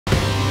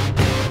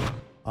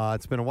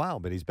It's been a while,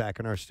 but he's back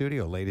in our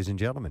studio, ladies and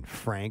gentlemen.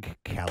 Frank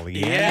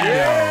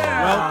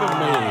Caliendo.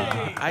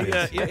 Welcome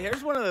me.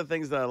 Here's one of the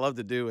things that I love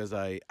to do is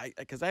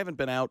because I haven't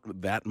been out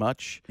that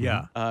much.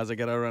 Yeah. As I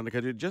get out around the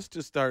country, just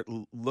to start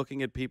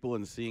looking at people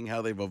and seeing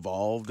how they've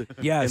evolved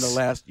Yes. in the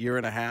last year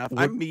and a half.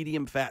 I'm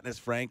medium fatness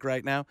Frank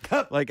right now.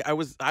 Like I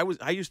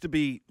used to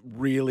be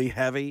really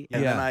heavy,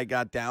 and then I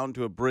got down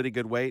to a pretty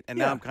good weight, and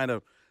now I'm kind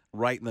of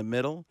right in the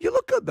middle. You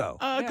look good, though.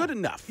 Good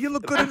enough. You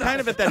look good I'm enough.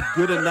 kind of at that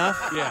good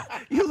enough.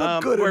 You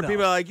look good where enough.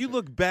 people are like, you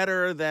look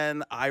better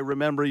than I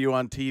remember you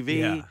on TV.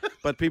 Yeah.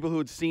 But people who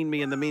had seen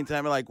me in the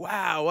meantime are like,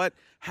 wow, what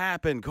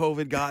happened?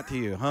 COVID got to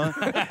you,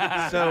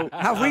 huh? So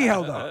How we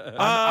held up?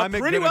 I'm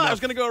pretty well. I was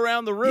going to go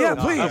around the room. Yeah,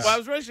 please. I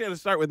was really going to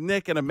start with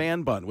Nick and a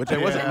man bun, which I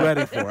wasn't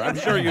ready for. I'm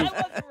sure you.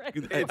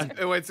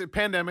 It's a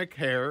pandemic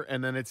hair,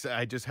 and then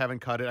I just haven't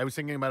cut it. I was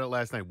thinking about it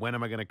last night. When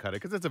am I going to cut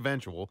it? Because it's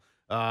eventual,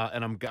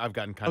 and I've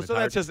gotten kind of So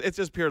tired. it's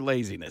just pure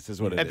laziness,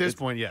 is what it is. At this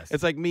point, yes.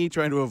 It's like me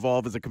trying to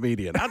evolve as a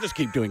comedian. I'll just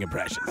keep doing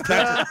impressions.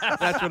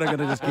 That's what I'm going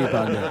to just keep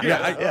on doing.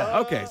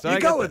 Okay, so You I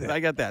go got with that. it. I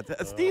got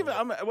that. Steve,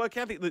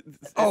 Kathy.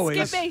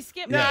 Always.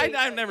 Skip me. No,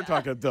 I never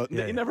talk to.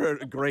 Yeah. You never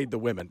grade the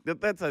women.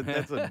 That's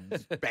a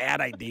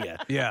bad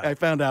idea. Yeah. I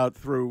found out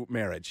through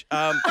marriage.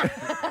 No,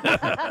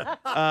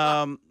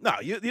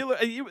 you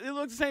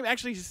look the same.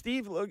 Actually,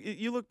 Steve,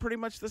 you look pretty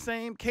much the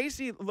same.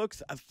 Casey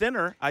looks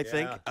thinner, I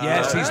think.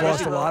 Yes, he's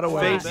lost a lot of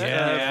weight.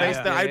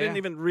 I didn't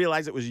even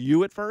realize it was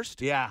you at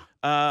first. Yeah.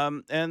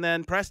 And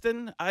then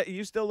Preston,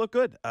 you still look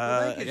good.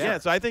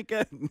 So I think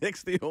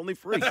Nick's the only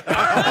freak. No,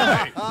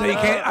 you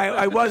can't.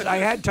 I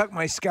had tucked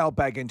my scalp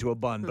back into a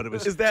bun, but it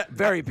was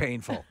very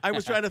painful. I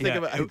was trying to think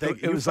of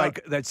it. It was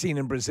like that scene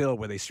in Brazil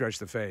where they stretch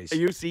the face.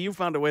 You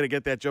found a way to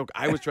get that joke.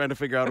 I was trying to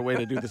figure out a way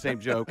to do the same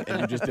joke,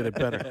 and you just did it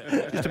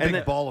better. Just a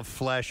big ball of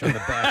flesh on the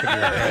back of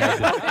your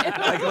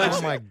head.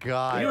 Oh, my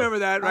God. You remember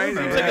that, right? It's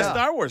like a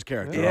Star Wars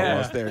character Yeah.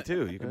 almost there,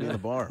 too. You can be in the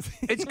bar.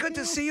 It's good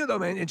to see you, though,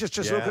 man. And just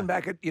looking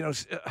back at,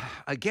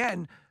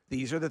 again,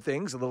 these are the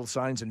things, the little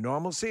signs of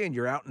normalcy, and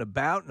you're out and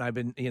about, and I've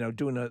been,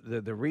 doing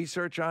the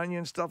research on you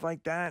and stuff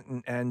like that.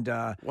 And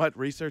What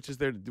research is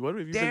there? What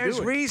have you been there's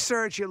doing?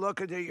 research. You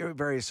look at your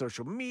various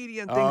social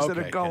media and things that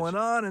are Okay, going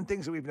on and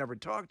things that we've never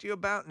talked to you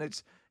about,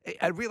 and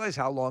I realize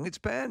how long it's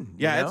been.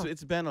 Yeah,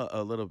 it's been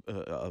a little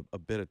a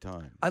bit of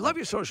time. I love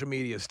your social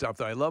media stuff,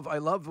 though. I love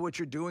what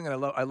you're doing,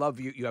 and I love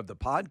you. You have the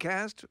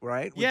podcast,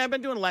 right? Yeah, I've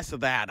been doing less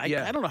of that. I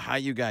don't know how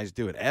you guys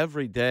do it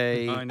every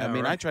day. I know,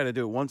 I right? try to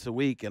do it once a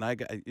week, and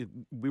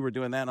we were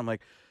doing that, and I'm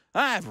like,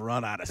 I've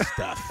run out of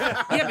stuff.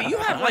 Yeah, but you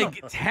have like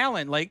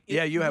talent, like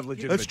Yeah, you have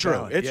legitimate That's true.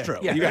 talent. It's Yeah. true.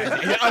 Yeah. You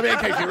guys, I mean,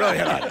 Casey, you really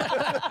hit on it.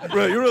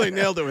 You really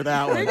nailed it with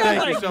that one.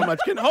 Thank you so much.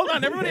 Hold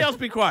on, everybody else,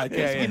 be quiet.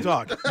 Casey, you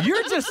talk.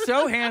 you're just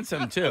so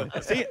handsome too.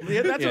 See,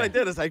 that's what I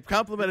did. Is I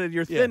complimented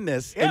your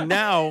thinness, and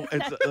now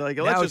it's like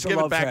let's Now just it's a give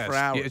it love back fest. for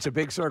hours. Yeah, it's a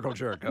big circle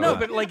jerk. No,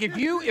 but like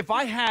if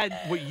I had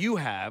what you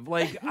have,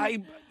 like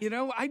I'd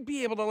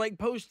be able to like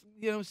post,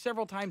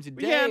 several times a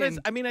day. Yeah,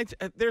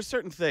 there's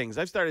certain things.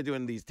 I've started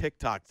doing these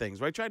TikTok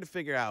things where I tried to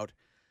figure out.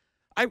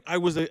 I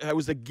was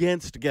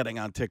against getting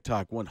on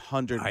TikTok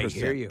 100%. I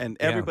hear you. And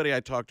Yeah. everybody I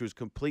talked to is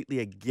completely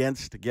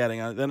against getting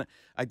on it. Then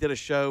I did a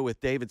show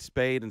with David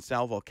Spade and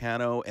Sal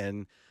Volcano,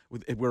 and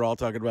we're all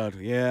talking about,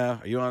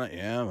 are you on it?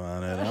 Yeah, I'm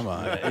on it. I'm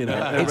on it.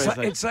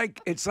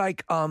 It's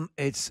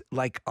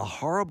like a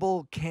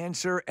horrible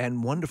cancer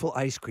and wonderful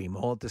ice cream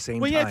all at the same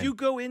time. Well, yeah, if you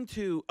go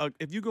into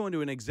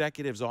an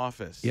executive's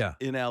office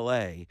in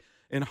LA,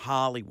 in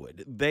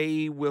Hollywood,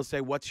 they will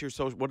say, what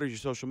are your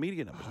social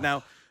media numbers?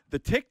 Now, the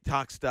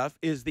TikTok stuff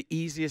is the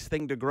easiest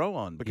thing to grow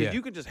on because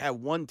you can just have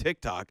one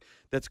TikTok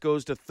that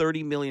goes to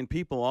 30 million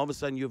people. All of a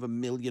sudden, you have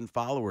 1 million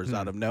followers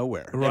out of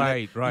nowhere.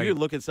 Right. You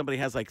look at somebody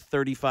who has like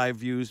 35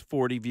 views,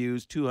 40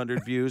 views,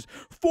 200 views,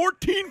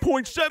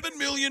 14.7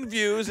 million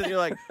views, and you're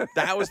like,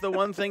 that was the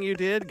one thing you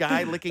did?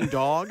 Guy licking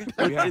dog?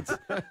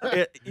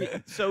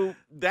 So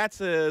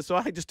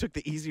I just took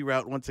the easy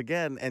route once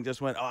again and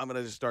just went, I'm going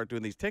to just start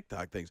doing these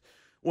TikTok things.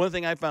 One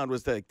thing I found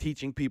was that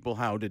teaching people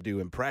how to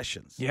do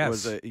impressions.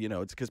 Yes.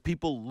 It's because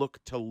people look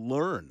to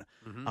learn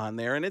on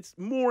there, and it's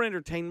more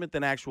entertainment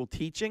than actual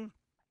teaching.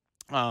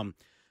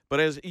 But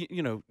as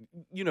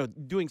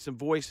doing some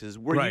voices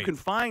where you can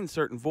find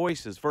certain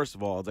voices. First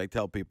of all, as I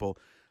tell people,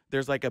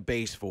 there's like a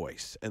bass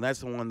voice, and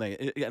that's the one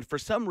and for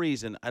some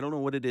reason, I don't know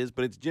what it is,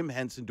 but it's Jim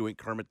Henson doing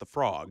Kermit the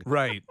Frog.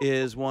 Right.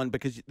 Is one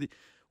because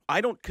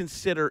I don't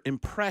consider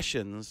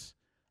impressions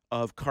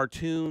of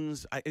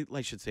cartoons.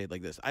 I should say it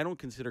like this. I don't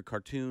consider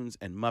cartoons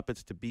and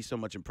Muppets to be so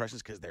much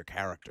impressions because they're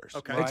characters.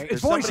 Okay.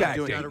 It's voice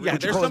acting.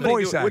 There's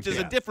somebody which is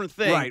a different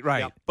thing. Right.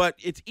 Yeah. But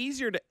it's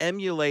easier to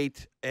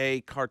emulate a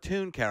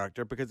cartoon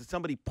character because it's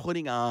somebody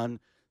putting on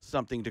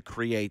something to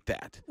create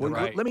that. Well,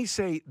 let me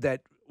say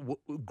that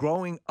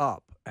growing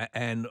up,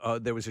 and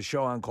there was a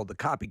show on called The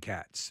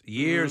Copycats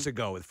years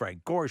ago with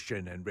Frank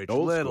Gorshin and Rich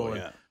Old Little.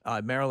 school,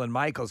 and Marilyn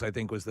Michaels, I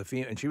think, was the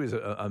female, and she was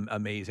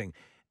amazing.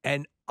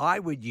 and I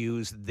would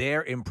use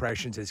their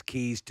impressions as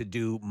keys to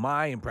do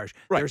my impression.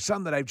 Right. There's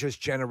some that I've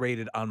just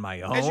generated on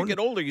my own. As you get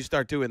older, you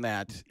start doing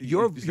that.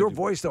 Your You start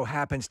voice, though,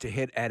 happens to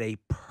hit at a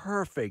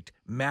perfect,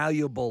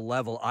 malleable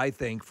level, I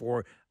think,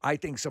 for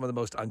some of the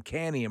most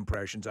uncanny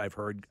impressions I've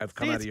heard have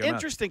come out of your It's mouth.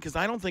 interesting because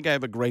I don't think I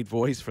have a great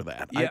voice for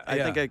that. Yeah,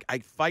 I think I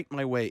fight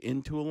my way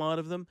into a lot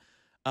of them.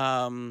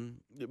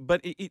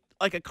 But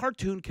like a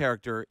cartoon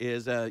character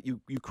is you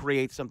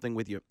create something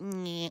with your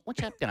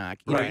what's up, Doc?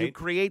 You know, you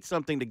create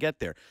something to get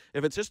there.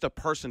 If it's just a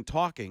person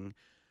talking,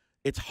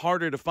 it's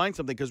harder to find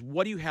something because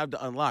what do you have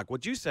to unlock?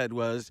 What you said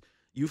was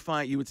you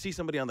would see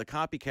somebody on the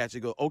copycats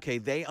and go, okay,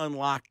 they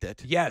unlocked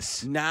it.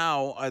 Yes.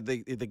 Now the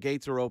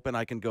gates are open.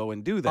 I can go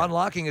and do that.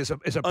 Unlocking is a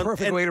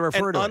perfect way to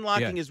refer to it.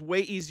 Unlocking is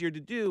way easier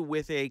to do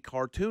with a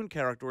cartoon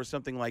character or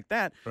something like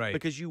that, Right.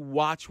 because you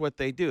watch what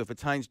they do. If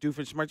it's Heinz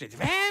Doofenshmirtz, it's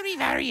very,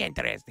 very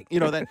interesting. You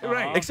know that,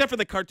 Right. Except for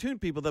the cartoon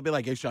people, they'll be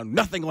like, "You sound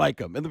nothing like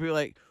them," and they'll be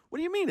like, "What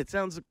do you mean? It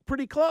sounds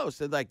pretty close."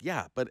 They're like,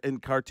 "Yeah, but in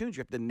cartoons,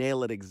 you have to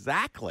nail it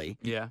exactly."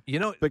 Yeah. You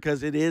know,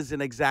 Because it is an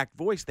exact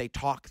voice. They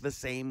talk the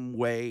same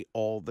way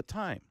all the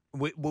time.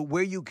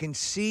 where you can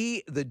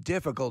see the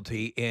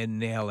difficulty in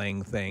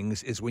nailing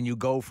things is when you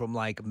go from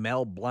like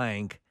Mel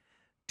Blanc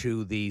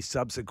to the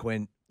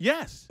subsequent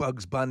Yes.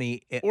 Bugs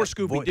Bunny Or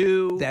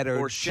Scooby-Doo, that are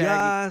or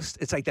Shaggy.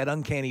 it's like that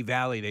uncanny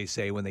valley they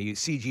say when they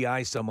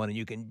CGI someone and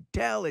you can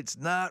tell it's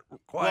not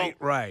quite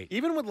right.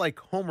 Even with like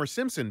Homer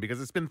Simpson,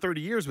 because it's been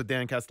 30 years with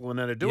Dan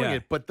Castellaneta doing Yeah.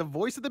 it, but the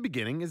voice at the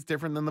beginning is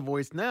different than the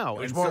voice now.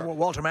 It's And more so-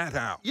 Walter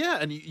Matthau. yeah,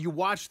 and you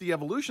watch the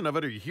evolution of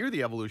it, or you hear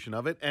the evolution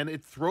of it, and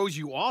it throws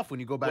you off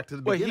when you go back to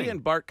the Well, beginning. he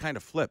and Bart kind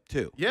of flipped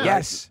too. yeah.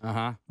 Yes.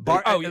 Uh-huh.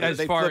 Bart- as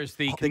They far flipped as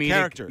the the comedic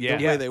character, yeah.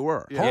 the way they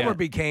were. Yeah. Homer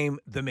became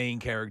the main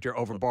character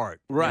over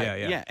Bart. Right.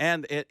 Yeah.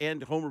 And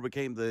Homer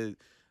became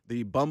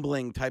the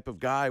bumbling type of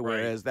guy,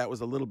 whereas that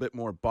was a little bit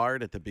more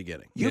Bart at the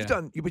beginning. You've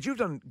done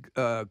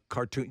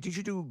cartoon. Did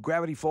you do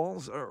Gravity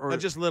Falls or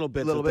Just little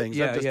bits little of bit, things.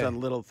 yeah, I've just yeah. done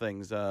little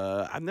things.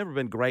 I've never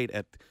been great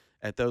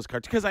at those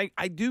cartoons because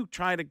I do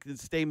try to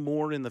stay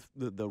more in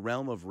the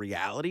realm of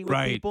reality with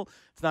Right. people.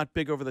 It's not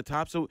big over the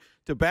top. So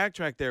to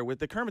backtrack there with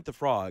the Kermit the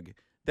Frog,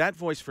 that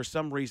voice for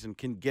some reason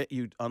can get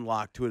you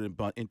unlocked to it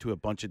into a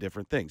bunch of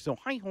different things. So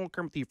hi ho,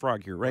 Kermit the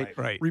Frog here, right?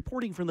 Right.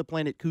 Reporting from the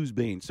planet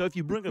Coosbane. So if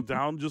you bring it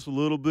down just a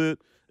little bit,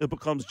 it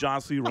becomes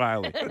John C.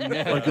 Riley.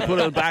 Like you put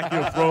it back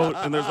in your throat,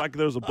 and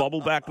there's a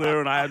bubble back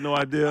there, and I had no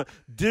idea.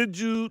 Did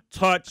you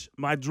touch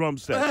my drum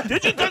set?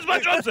 Did you touch my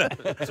drum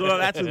set? So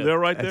that's in there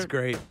right there. That's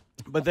great.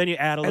 But then you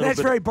add a And little that's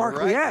bit. very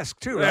Barkley-esque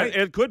too, right?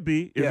 It could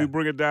be if Yeah. you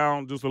bring it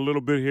down just a little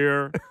bit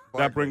here.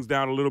 That brings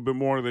down a little bit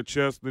more of the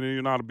chest. Then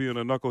you're not being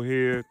a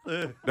knucklehead.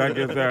 That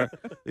gets that.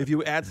 If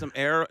you add some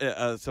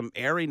some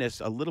airiness,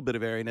 a little bit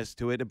of airiness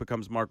to it, it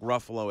becomes Mark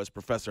Ruffalo as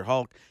Professor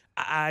Hulk.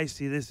 I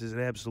see this as an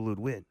absolute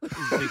win.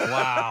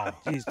 Wow.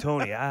 Geez,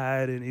 Tony,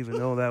 I didn't even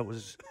know that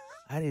was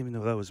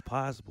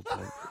possible,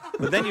 Tony.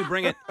 But then you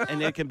bring it,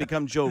 and it can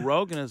become Joe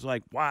Rogan. It's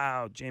like,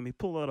 wow, Jamie,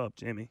 pull that up,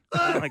 Jamie.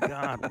 Oh, my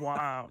God,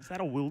 wow. Is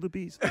that a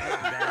wildebeest? Oh,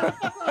 my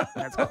God.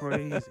 That's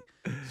crazy.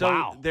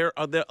 So there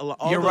are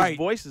all You're those right.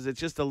 voices. It's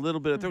just a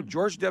little bit of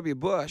George W.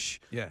 Bush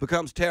Yeah.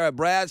 becomes Tara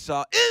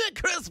Bradshaw. Is it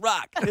Chris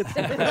Rock?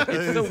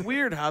 It's so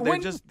weird how they're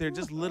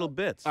just little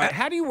bits. All right,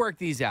 how do you work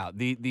these out,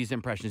 these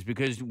impressions?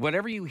 Because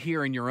whatever you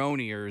hear in your own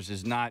ears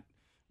is not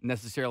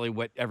necessarily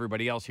what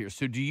everybody else hears.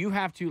 So do you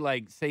have to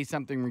like say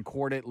something,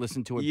 record it,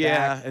 listen to it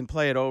back? And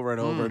play it over and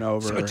over and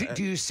over. So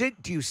do you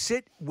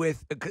sit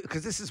with,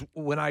 because this is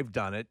when I've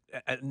done it,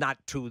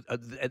 not too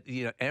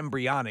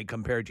embryonic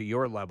compared to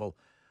your level,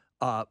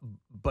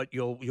 but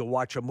you'll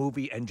watch a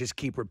movie and just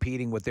keep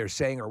repeating what they're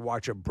saying, or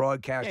watch a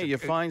broadcast. Yeah, you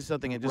find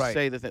something and just Right.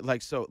 say the thing.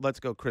 Like, so let's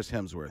go Chris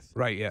Hemsworth.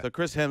 Right, yeah. So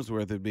Chris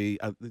Hemsworth would be,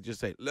 just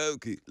say,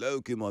 Loki,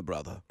 my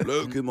brother.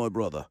 Loki, my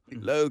brother.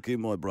 Loki,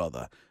 my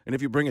brother. And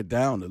if you bring it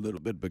down a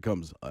little bit, it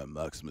becomes, I'm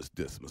Maximus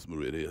Decimus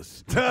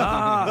Meridius.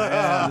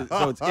 And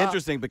so it's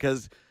interesting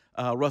because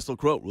Russell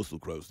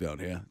Crowe's down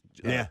here.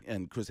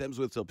 And Chris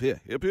Hemsworth's up here.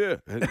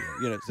 And,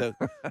 so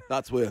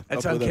that's where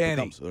That's that uncanny.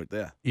 becomes right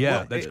there. Yeah,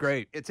 Well, that's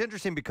great. It's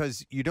interesting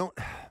because you don't.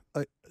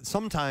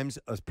 Sometimes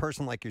a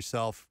person like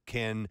yourself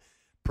can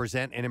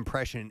present an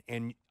impression,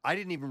 and I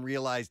didn't even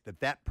realize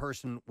that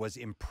person was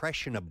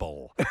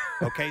impressionable.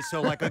 Okay,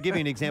 so like I'll give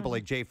you an example,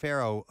 like Jay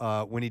Farrow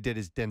when he did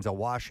his Denzel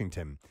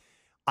Washington.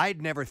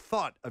 I'd never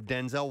thought of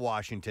Denzel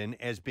Washington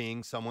as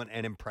being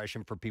an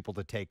impression for people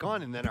to take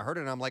on, and then I heard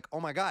it, and I'm like, oh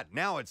my God!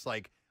 Now it's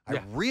like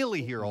I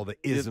really hear all the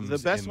isms. The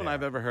best in one there.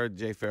 I've ever heard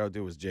Jay Farrow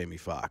do was Jamie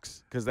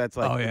Foxx, because that's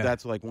like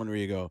that's like one where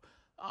you go,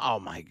 oh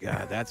my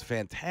God, that's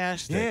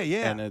fantastic.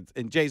 Yeah.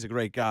 And Jay's a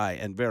great guy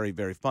and very,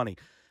 very funny,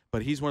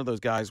 but he's one of those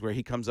guys where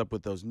he comes up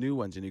with those new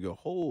ones, and you go,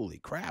 holy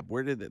crap,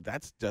 where did it?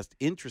 That's just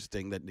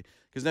interesting.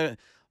 Because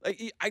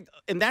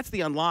and that's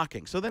the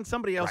unlocking. So then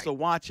somebody else will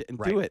watch it and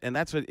do it, and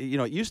that's what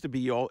it used to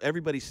be.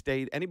 Anybody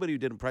who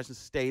did impressions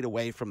stayed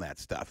away from that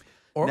stuff.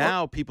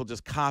 Now people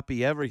just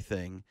copy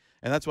everything.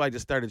 And that's why I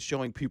just started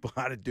showing people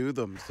how to do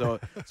them, so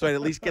I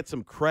at least get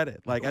some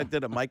credit. Like I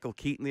did a Michael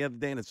Keaton the other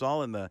day, and it's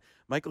all in the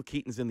Michael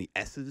Keaton's in the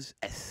S's.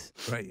 S.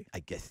 Right. I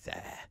guess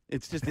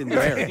it's just in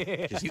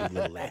there. Just a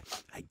little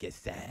I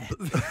guess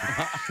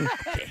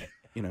okay.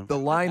 You know The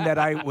line that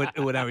I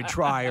would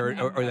try, or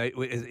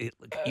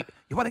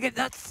you want to get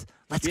nuts?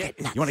 Let's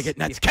get nuts. You want to get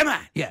nuts? Come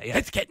on. Yeah.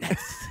 Let's get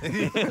nuts.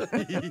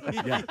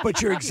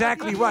 But you're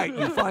exactly right.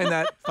 You find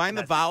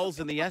the vowels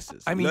and the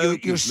S's. I mean,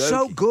 Loki, you're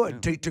so Loki.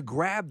 good to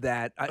grab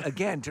that.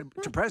 Again, to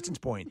Preston's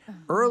point,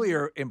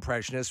 earlier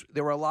impressionists,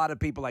 there were a lot of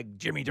people like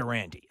Jimmy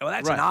Durante. Well,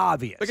 that's an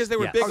obvious. Because they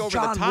were big Or over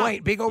John the top.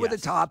 Wayne, big over the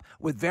top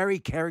with very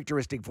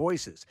characteristic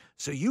voices.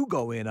 So you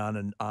go in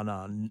on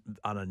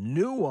a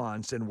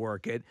nuance and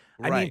work it.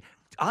 I mean,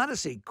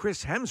 honestly,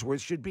 Chris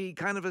Hemsworth should be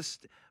kind of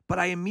but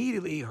I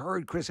immediately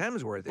heard Chris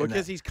Hemsworth.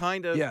 Because he's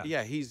kind of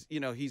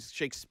he's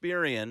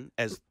Shakespearean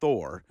as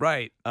Thor,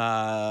 right?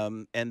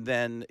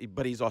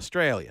 But he's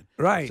Australian,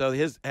 right? So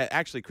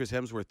actually Chris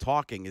Hemsworth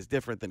talking is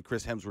different than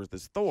Chris Hemsworth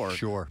as Thor,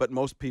 sure. But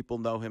most people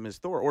know him as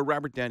Thor or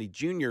Robert Downey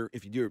Jr.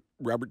 If you do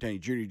Robert Downey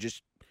Jr., you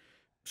just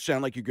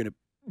sound like you're going to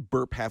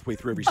burp halfway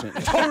through every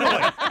sentence.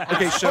 Totally.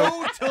 Okay,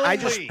 so I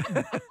just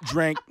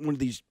drank one of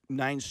these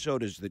 9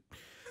 sodas that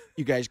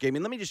you guys gave me.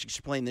 Let me just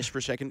explain this for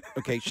a second.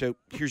 Okay, so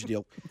here's the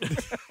deal.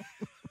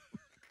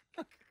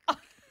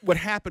 What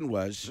happened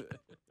was,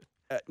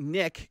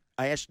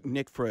 I asked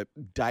Nick for a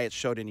diet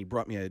soda, and he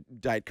brought me a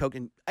Diet Coke,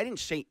 and I didn't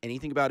say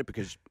anything about it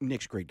because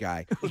Nick's a great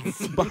guy.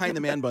 Behind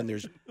the man bun,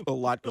 there's a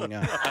lot going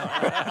on.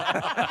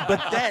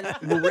 But then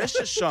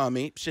Marissa saw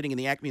me sitting in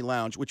the Acme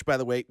Lounge, which, by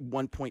the way,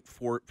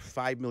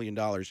 $1.45 million.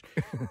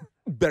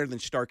 Better than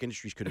Stark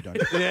Industries could have done.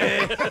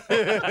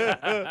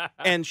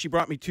 And she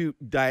brought me 2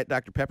 Diet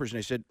Dr. Peppers, and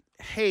I said,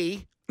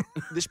 hey,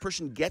 this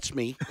person gets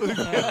me.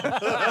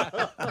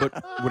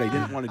 But what I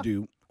didn't want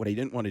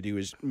to do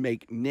is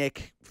make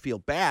Nick feel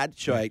bad,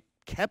 so I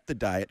kept the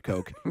Diet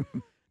Coke.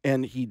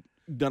 And he'd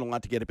done a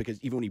lot to get it because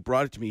even when he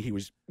brought it to me, he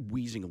was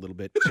wheezing a little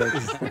bit. So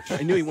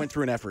I knew he went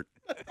through an effort.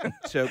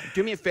 So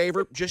do me a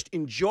favor, just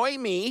enjoy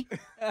me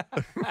for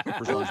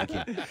as long as you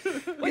can.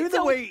 Even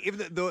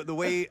the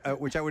way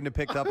which I wouldn't have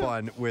picked up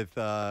on with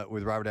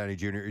Robert Downey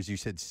Jr. is you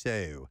said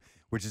so,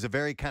 which is a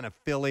very kind of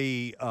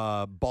Philly,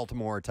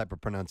 Baltimore type of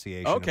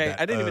pronunciation. Okay,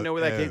 I didn't even know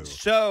where that came.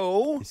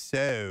 So,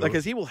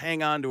 because he will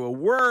hang on to a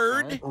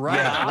word,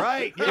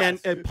 right,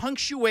 yes. and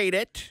punctuate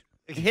it.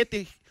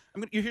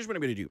 Here's what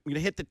I'm going to do. I'm going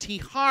to hit the T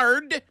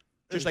hard,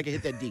 just like I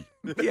hit that D.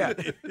 Yeah,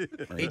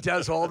 he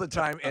does all the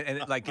time,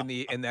 and like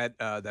in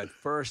that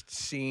first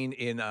scene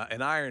in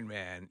Iron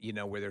Man,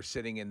 where they're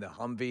sitting in the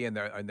Humvee and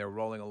they're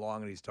rolling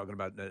along, and he's talking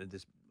about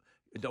this.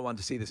 I don't want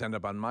to see this end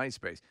up on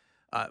MySpace.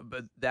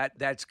 But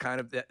that's kind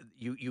of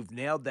you've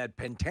nailed that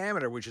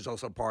pentameter, which is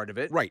also part of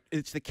it. Right,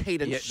 it's the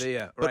cadence.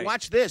 Yeah, but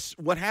watch this.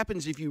 What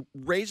happens if you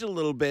raise it a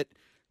little bit?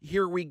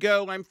 Here we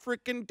go. I'm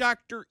freaking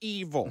Dr.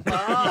 Evil.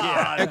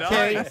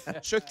 Okay. Nice.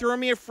 So throw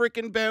me a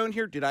freaking bone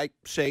here. Did I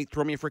say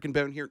throw me a freaking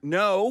bone here?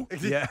 No.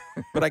 Yeah.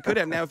 But I could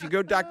have. Now, if you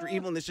go Dr.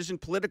 Evil, and this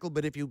isn't political,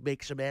 but if you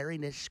make some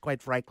airiness,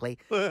 quite frankly,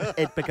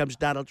 it becomes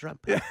Donald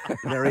Trump.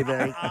 Very,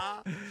 very.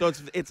 So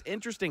it's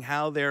interesting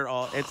how they're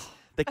all.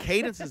 The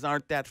cadences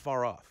aren't that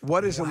far off.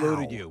 What has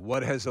eluded you?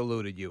 What has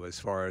eluded you as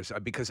far as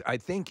because I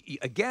think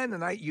again,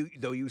 and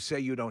though you say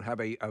you don't have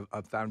a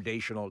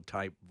foundational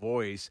type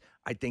voice,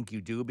 I think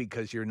you do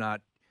because you're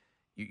not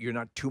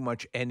too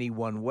much any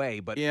one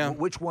way. But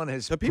which one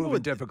has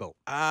proven difficult?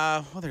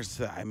 Well, there's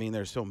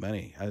so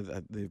many.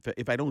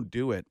 If I don't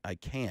do it, I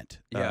can't.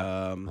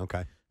 Yeah.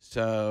 Okay.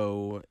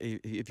 So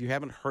if you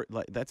haven't heard,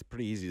 that's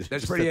pretty easy.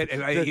 That's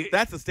pretty.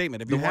 That's the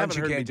statement. If you haven't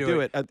heard me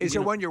do it, is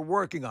there one you're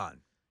working on?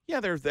 Yeah,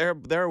 there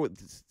are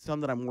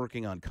some that I'm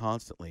working on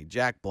constantly.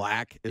 Jack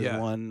Black is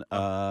one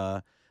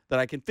that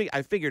I can.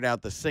 I figured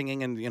out the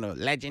singing and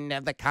Legend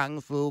of the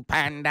Kung Fu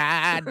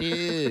Panda,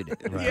 dude.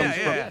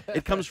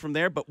 It comes from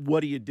there. But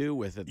what do you do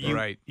with it?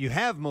 You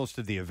have most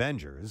of the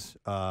Avengers.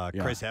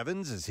 Chris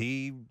Evans, is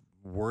he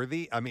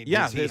worthy? I mean,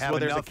 there's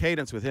a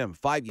cadence with him.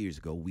 5 years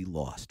ago, we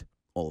lost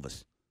all of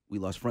us. We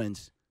lost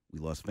friends. We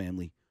lost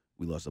family.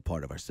 We lost a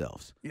part of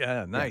ourselves.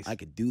 Yeah, nice. I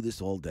could do this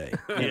all day.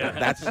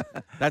 That's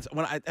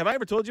when have I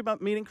ever told you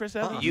about meeting Chris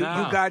Evans? You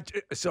got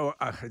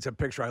it's a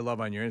picture I love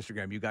on your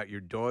Instagram. You got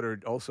your daughter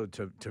also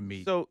to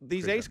meet. So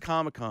these Ace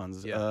Comic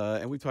Cons,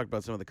 and we've talked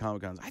about some of the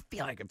Comic Cons. I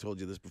feel like I've told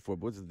you this before,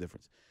 but what's the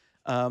difference?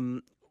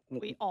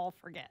 We all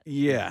forget.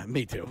 Yeah,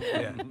 me too.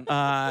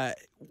 I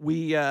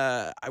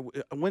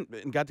went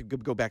and got to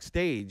go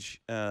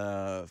backstage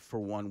for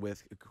one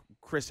with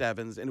Chris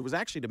Evans, and it was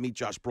actually to meet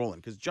Josh Brolin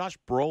because Josh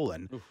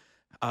Brolin.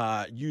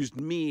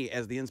 Used me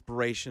as the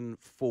inspiration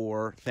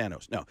for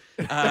Thanos. No.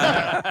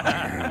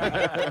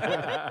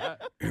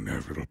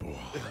 Inevitable.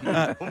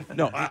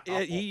 No,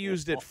 he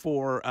used it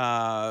for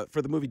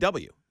the movie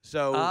W.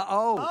 So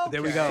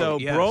there we go. So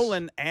Yes.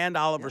 Brolin and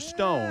Oliver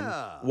Stone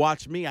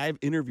watched me. I have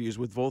interviews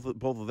with both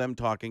of them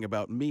talking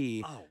about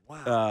me. Oh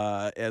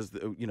wow! As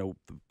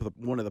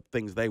one of the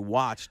things they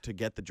watched to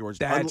get the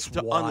That's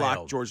to wild.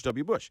 unlock George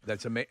W. Bush.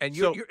 That's amazing. And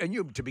So-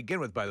 you to begin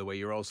with, by the way,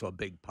 you're also a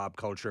big pop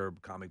culture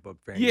comic book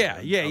fan. Yeah,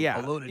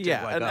 A lunatic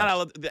like and us. I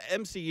love, the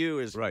MCU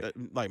is Right.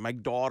 like my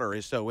daughter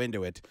is so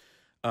into it.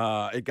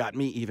 It got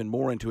me even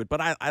more into it.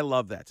 But I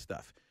love that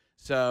stuff.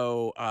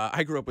 So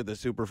I grew up with the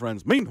Super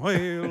Friends.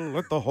 Meanwhile,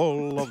 at the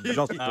Hall of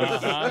Justice,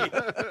 Batman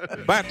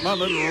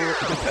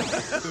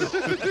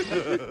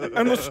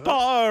and the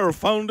Star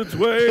found its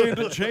way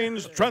to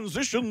change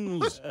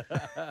transitions.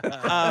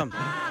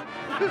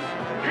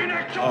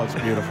 Oh, it's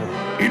beautiful.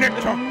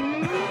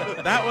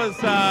 That was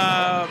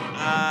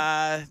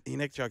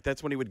Enoch Chuck.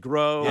 That's when he would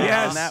grow.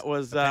 Yes. And that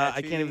was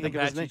I can't even think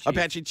of his name. Chief.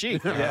 Apache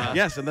Chief.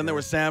 Yes, and then there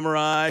was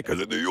Samurai because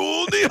of the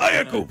old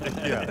Hayaku.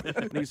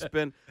 And he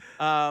spin.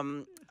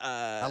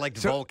 I liked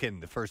Vulcan,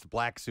 the first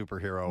black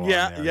superhero.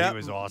 Yeah, on there. yeah. He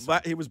was awesome.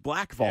 He was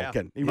Black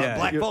Vulcan. He was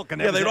Black Vulcan.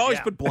 that Yeah, was they'd it, always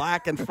yeah. put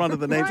black in front of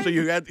the name, so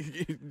you had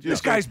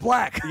This guy's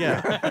black.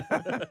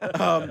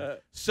 Yeah.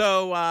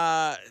 So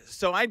I'd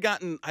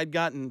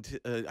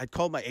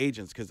called my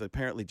agents because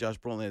apparently Josh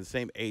Brolin had the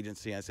same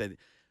agency. I said,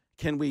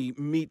 "Can we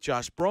meet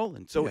Josh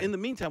Brolin?" So in the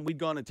meantime, we'd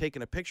gone and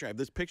taken a picture. I have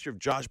this picture of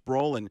Josh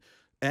Brolin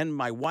and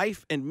my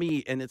wife and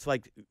me, and it's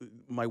like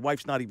my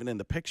wife's not even in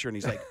the picture, and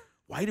he's like,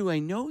 "Why do I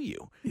know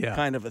you?" Yeah.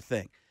 Kind of a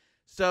thing.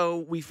 So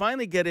we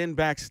finally get in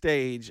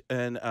backstage,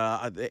 and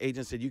the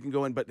agent said, "You can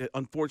go in," but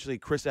unfortunately,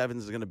 Chris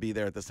Evans is going to be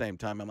there at the same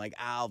time. I'm like,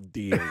 "I'll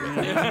deal with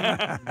it."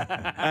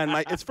 And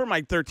it's for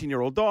my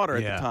 13-year-old daughter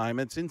at the time.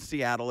 It's in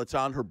Seattle. It's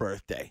on her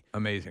birthday.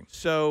 Amazing.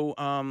 So,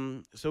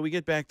 so we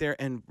get back there,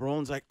 and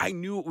Brolin's like, "I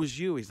knew it was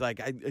you." He's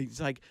like,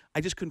 I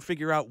just couldn't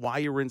figure out why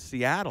you were in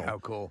Seattle." How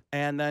cool.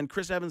 And then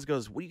Chris Evans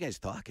goes, "What are you guys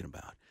talking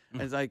about?"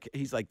 And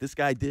he's like, this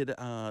guy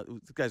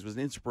was an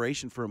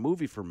inspiration for a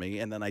movie for me.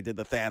 And then I did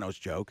the Thanos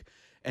joke.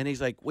 And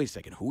he's like, "Wait a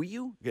second, who are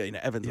you?"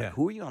 Evan's like,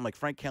 "Who are you?" I'm like,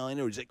 "Frank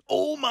Caliendo." He's like,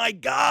 "Oh my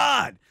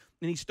God."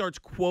 And he starts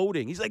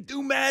quoting. He's like,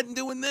 "Do Madden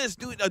doing this,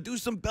 do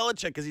some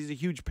Belichick," because he's a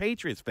huge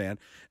Patriots fan.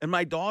 And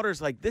my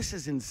daughter's like, "This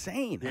is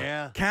insane.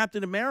 Yeah.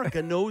 Captain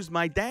America knows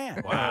my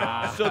dad."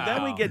 Wow. So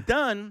then we get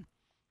done.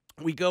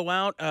 We go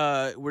out.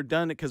 We're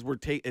done because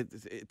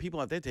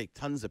people out there take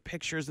tons of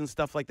pictures and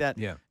stuff like that.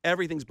 Yeah.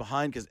 Everything's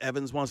behind because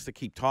Evans wants to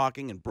keep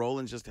talking, and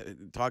Brolin's just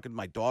talking to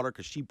my daughter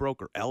because she broke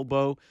her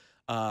elbow.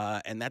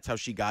 And that's how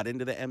she got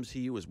into the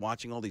MCU, was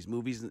watching all these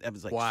movies. And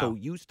Evan's like, Wow. "So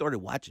you started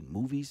watching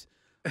movies,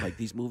 like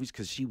these movies,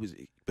 because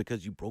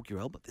you broke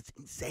your elbow? That's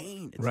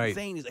insane. It's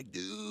insane." He's like,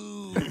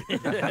 "Dude."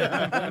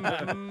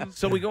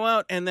 So we go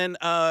out, and then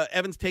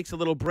Evans takes a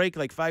little break,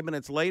 like 5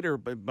 minutes later,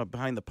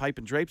 behind the pipe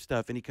and drape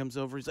stuff, and he comes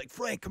over. He's like,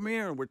 "Frank, come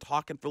here." And we're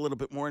talking for a little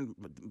bit more, and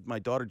my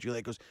daughter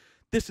Julia goes,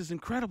 "This is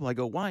incredible." I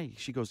go, "Why?"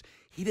 She goes,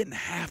 "He didn't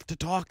have to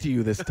talk to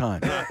you this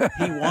time.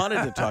 He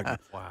wanted to talk to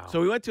you." Wow.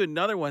 So we went to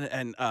another one,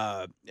 and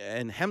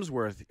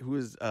Hemsworth, who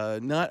is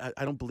not,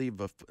 I don't believe,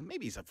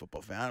 maybe he's a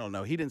football fan. I don't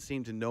know. He didn't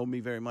seem to know me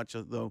very much,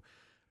 though.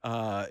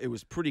 It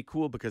was pretty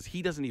cool because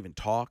he doesn't even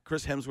talk.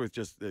 Chris Hemsworth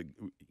just,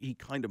 he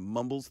kind of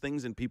mumbles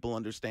things and people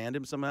understand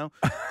him somehow.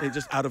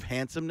 Just out of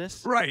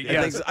handsomeness. Right, And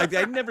yes.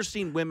 I've never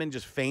seen women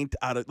just faint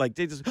out of, like,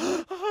 they just,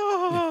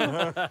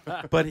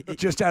 but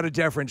Just out of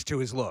deference to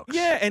his looks.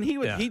 yeah, and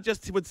he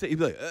just would say, he'd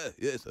be like,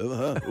 "Yes,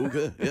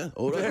 okay, yeah,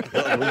 all right,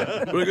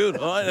 we're good,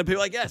 all right." And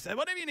people are like, "Yes,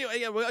 whatever you need.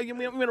 Yeah, well, I'm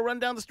gonna run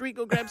down the street,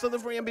 go grab something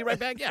for you, and be right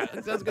back." "Yeah,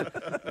 that sounds good."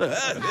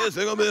 "Yes,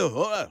 I'm gonna be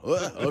all right,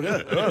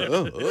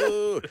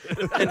 okay."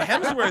 And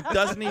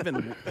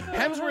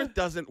Hemsworth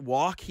doesn't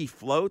walk; he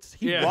floats.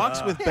 He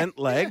walks with bent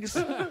legs,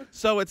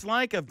 so it's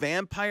like a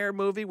vampire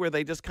movie where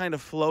they just kind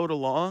of float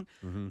along.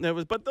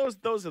 But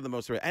those are the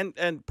most,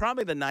 and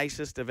probably the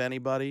nicest of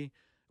anybody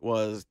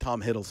was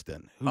Tom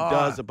Hiddleston, who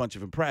does a bunch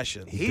of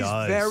impressions. He's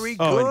does. very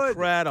Oh, good.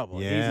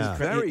 incredible! Yeah.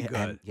 Very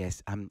good.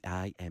 Yes,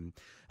 I am.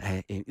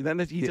 Then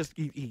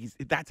he's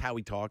that's how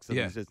he talks. And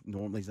he's just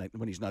normally he's like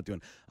when he's not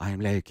doing "I am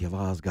Loki of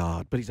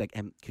Asgard," but he's like,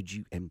 "Could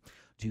you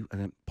do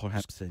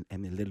perhaps a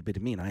little bit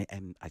of me?"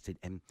 And I said,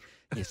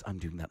 "Yes, I'm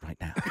doing that right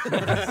now."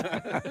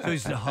 So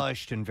he's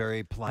hushed and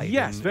very polite.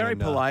 Yes, very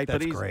polite. That's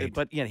But he's great.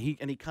 but yeah, he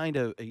kind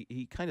of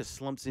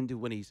slumps into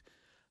when he's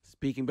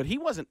speaking. But he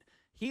wasn't.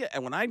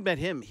 When I met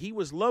him, he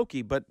was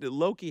Loki, but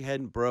Loki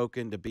hadn't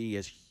broken to be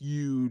as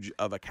huge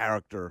of a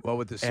character. Well,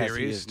 with the as he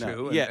series, is now.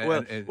 too,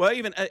 Yeah, and- well,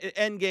 even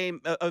Endgame,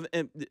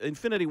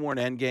 Infinity War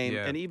and Endgame,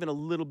 Yeah. and even a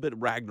little bit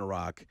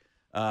Ragnarok.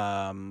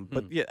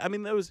 But yeah, I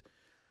mean those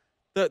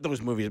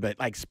movies about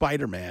like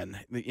Spider-Man,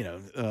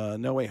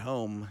 No Way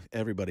Home.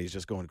 Everybody's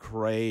just going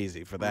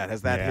crazy for that.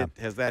 Has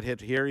that hit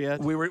here yet?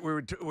 We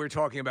were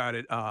talking about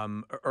it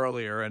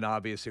earlier, and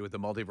obviously with the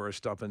multiverse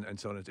stuff and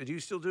so on. Did you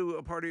still do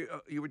a party?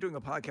 You were doing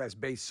a podcast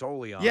based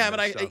solely on. Yeah, this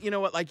but stuff. you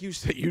know what? Like you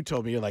said, you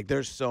told me, you're like,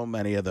 there's so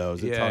many of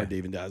those. It's Yeah. hard to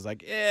even do. I was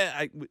like,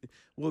 yeah,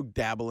 we'll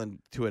dabble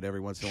into it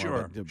every once in a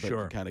while,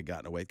 but kind of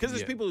gotten away because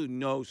there's people who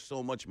know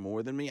so much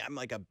more than me. I'm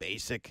like a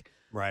basic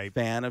Right.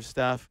 fan of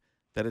stuff.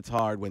 that it's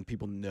hard when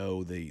people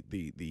know the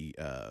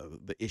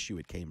issue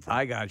it came from.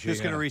 I got you.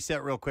 Just going to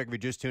reset real quick. If you're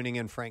just tuning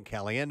in, Frank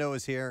Caliendo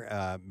is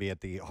here. Be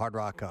at the Hard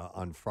Rock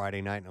on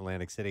Friday night in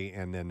Atlantic City,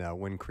 and then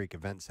Wind Creek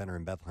Event Center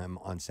in Bethlehem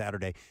on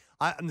Saturday.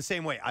 I'm the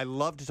same way. I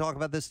love to talk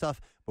about this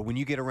stuff, but when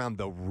you get around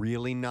the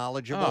really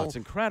knowledgeable, it's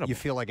incredible. You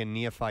feel like a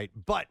neophyte.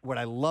 But what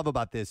I love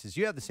about this is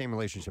you have the same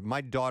relationship. My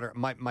daughter,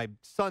 my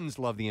sons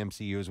love the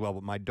MCU as well,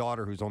 but my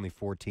daughter, who's only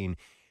 14,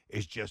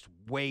 is just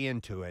way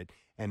into it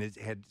and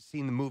had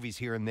seen the movies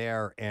here and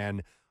there.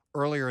 And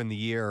earlier in the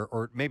year,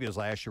 or maybe it was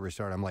last year we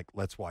started, I'm like,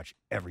 let's watch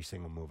every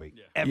single movie,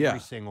 every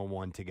single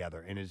one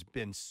together. And it's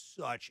been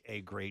such a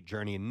great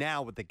journey. And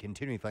now with the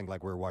continuing thing,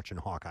 like we were watching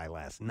Hawkeye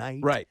last night.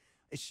 Right.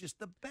 It's just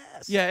the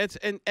best. Yeah,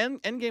 and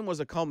Endgame was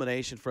a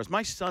culmination for us.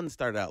 My son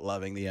started out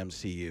loving the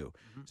MCU,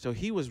 so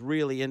he was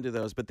really into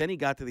those. But then he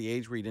got to the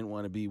age where he didn't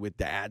want to be with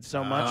Dad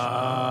so much,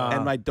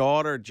 and my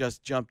daughter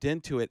just jumped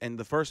into it. And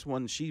the first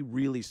one she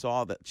really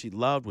saw that she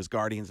loved was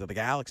Guardians of the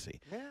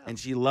Galaxy, and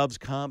she loves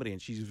comedy, and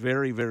she's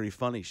very, very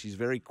funny. She's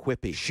very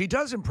quippy. She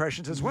does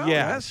impressions as well.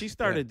 Yeah, yes? she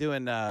started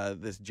doing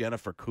this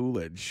Jennifer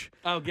Coolidge.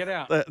 Oh, get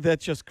out.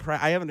 That's just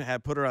I haven't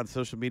had put her on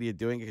social media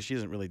doing it because she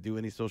doesn't really do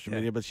any social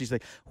media. But she's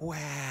like,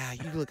 wow,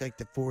 you look like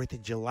the 4th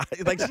of July.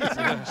 Like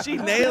she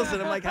nails it.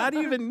 I'm like, how do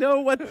you even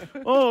know what?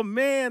 Oh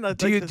man.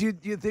 Do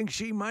you think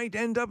she might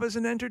end up as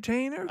an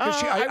entertainer?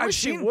 I wish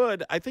she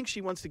would. I think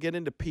she wants to get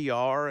into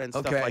PR and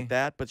stuff like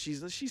that. But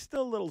she's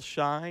still a little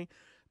shy.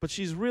 But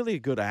she's really a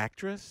good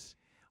actress.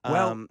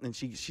 Well, and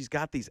she's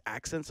got these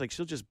accents. Like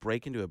she'll just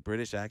break into a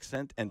British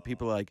accent, and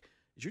people are like,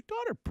 is your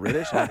daughter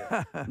British?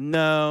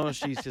 No,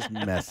 she's just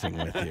messing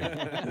with you.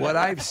 What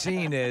I've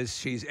seen is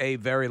she's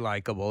very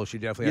likable. She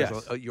definitely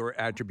has your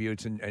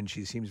attributes, and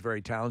she seems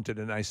very talented.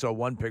 And I saw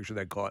one picture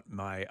that caught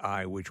my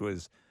eye, which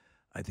was,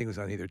 I think it was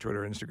on either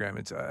Twitter or Instagram.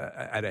 It's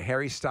at a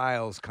Harry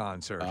Styles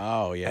concert.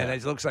 Oh, yeah. And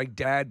it looks like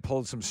Dad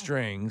pulled some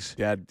strings.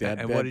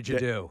 And what did you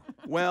do?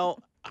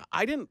 Well,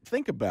 I didn't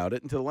think about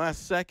it until the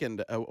last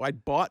second. I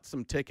bought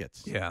some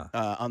tickets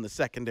on the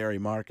secondary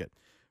market,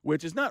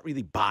 which is not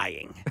really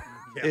buying.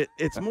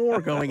 It's more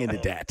going into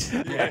debt.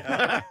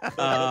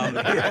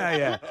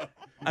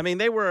 I mean,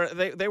 they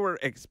were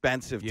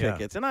expensive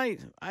tickets, and I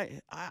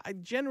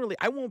generally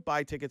won't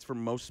buy tickets for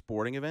most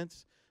sporting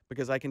events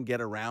because I can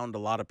get around a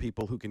lot of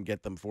people who can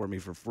get them for me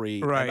for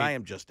free. Right. And I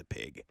am just a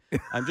pig.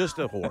 I'm just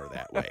a whore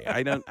that way.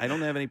 I don't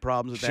have any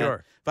problems with that.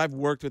 If I've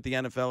worked with the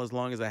NFL as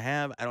long as I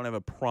have, I don't have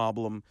a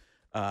problem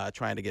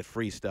trying to get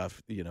free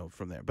stuff,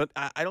 from there. But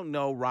I don't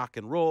know rock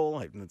and roll.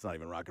 It's not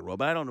even rock and roll,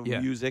 but I don't know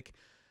music.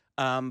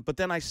 But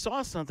then I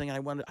saw something. I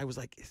was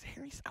like,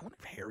 I wonder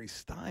if Harry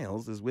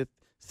Styles is with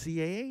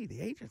CAA,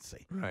 the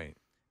agency. Right.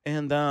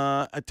 And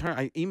I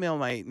emailed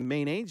my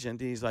main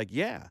agent, and he's like,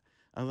 yeah.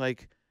 I'm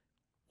like,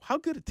 how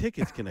good of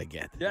tickets can I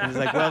get? And he's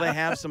like, well, they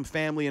have some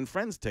family and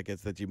friends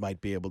tickets that you might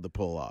be able to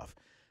pull off.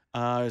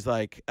 I was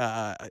like,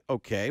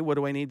 okay, what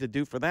do I need to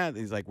do for that?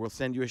 He's like, we'll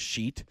send you a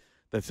sheet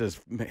that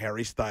says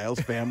Harry Styles,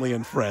 family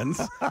and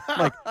friends. I'm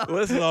like, well,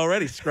 this is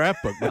already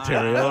scrapbook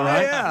material,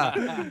 right?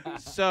 Yeah.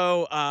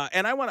 So,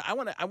 and I want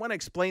to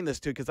explain this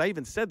too, because I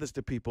even said this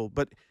to people.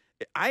 But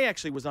I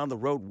actually was on the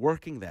road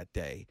working that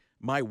day.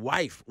 My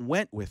wife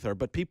went with her,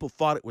 but people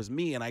thought it was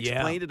me, and I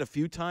explained it a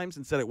few times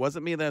and said it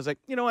wasn't me. And then I was like,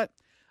 you know what?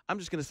 I'm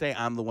just going to say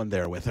I'm the one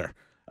there with her.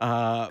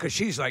 Because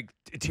she's like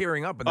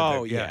tearing up. In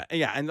the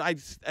yeah. And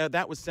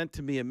that was sent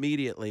to me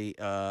immediately.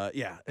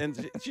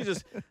 And she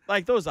just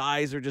like those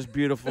eyes are just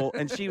beautiful,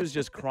 and she was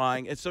just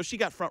crying, and so she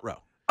got front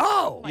row.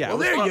 Oh, yeah. Well,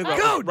 there you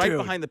go, right dude.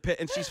 behind the pit,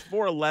 and she's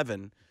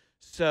 4'11",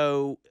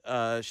 so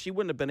she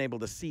wouldn't have been able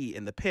to see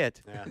in the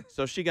pit. Yeah.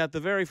 So she got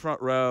the very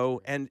front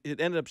row, and it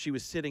ended up she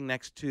was sitting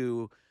next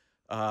to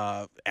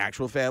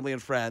actual family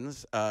and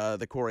friends,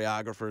 the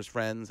choreographer's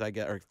friends,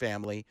 or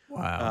family.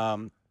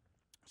 Wow.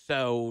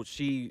 So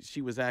she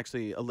was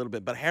actually a little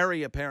bit, but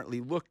Harry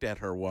apparently looked at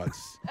her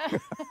once,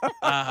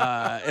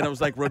 and it was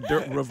like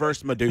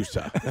reverse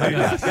Medusa.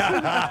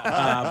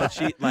 But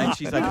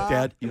she's like,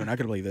 Dad, you're not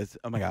gonna believe this.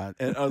 Oh my God!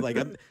 And I was like,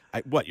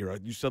 what?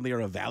 You suddenly are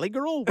a Valley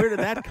girl? Where did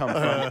that come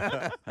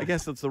from? I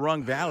guess it's the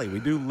wrong valley. We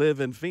do live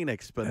in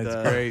Phoenix, but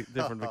that's great.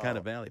 Different kind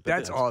of valley. But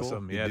that's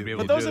awesome. Cool. Yeah, to be able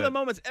but to those do are that. the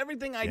moments.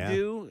 Everything I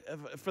do,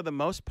 for the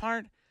most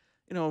part.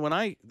 When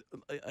I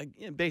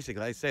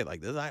basically I say it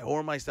like this, I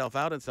whore myself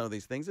out in some of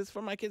these things. It's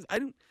for my kids.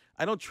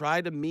 I don't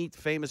try to meet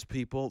famous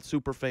people,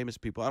 super famous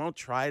people. I don't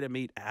try to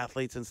meet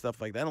athletes and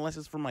stuff like that unless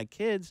it's for my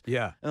kids.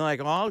 Yeah. And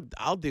like, oh,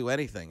 I'll do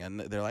anything.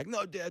 And they're like,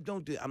 no, Dad,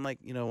 don't do it. I'm like,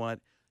 you know what?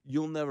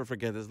 You'll never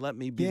forget this. Let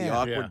me be the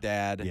awkward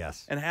dad.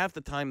 Yes. And half the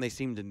time they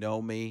seem to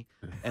know me,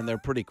 and they're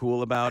pretty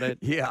cool about it.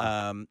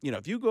 Yeah.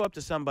 If you go up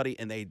to somebody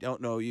and they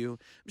don't know you,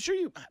 I'm sure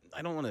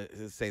I don't want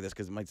to say this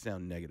because it might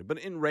sound negative, but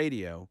in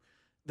radio,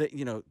 that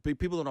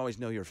people don't always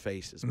know your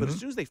faces, but as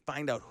soon as they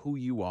find out who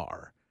you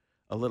are,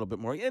 a little bit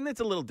more. And it's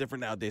a little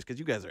different nowadays because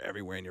you guys are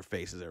everywhere and your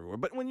faces everywhere.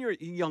 But when you're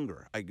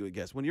younger, I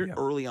guess, when you're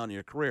early on in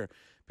your career,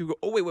 people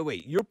go, oh,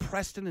 wait, you're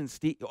Preston and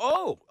Steve.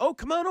 Oh,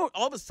 come on.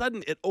 All of a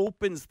sudden, it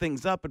opens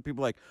things up, and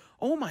people are like,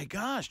 oh, my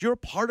gosh, you're a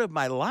part of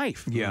my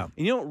life. Yeah.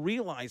 And you don't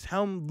realize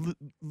how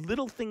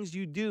little things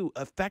you do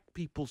affect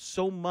people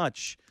so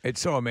much.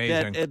 It's so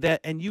amazing.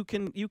 And you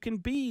can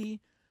be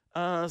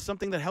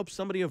something that helps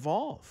somebody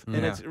evolve.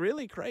 And it's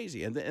really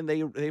crazy. And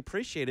they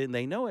appreciate it, and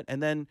they know it.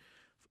 And then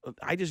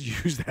I just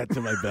use that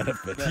to my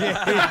benefit.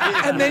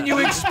 And then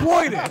you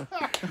exploit it.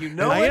 You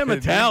know, I am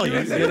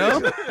Italian, you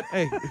know.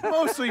 Hey,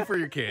 Mostly for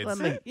your kids. a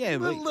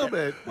little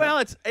bit. Well,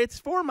 it's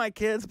for my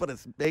kids, but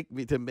it's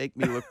to make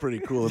me look pretty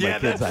cool in my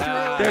kids' that's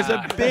eyes. There's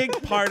a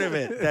big part of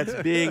it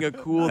that's being a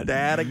cool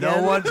dad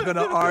again. no one's going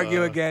to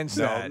argue against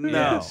no, that. no.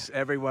 Yes,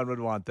 everyone would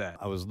want that.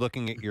 I was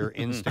looking at your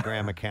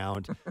Instagram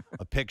account,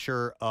 a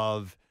picture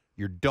of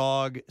your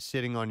dog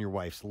sitting on your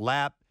wife's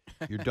lap.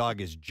 Your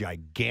dog is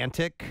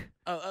gigantic.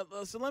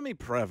 So let me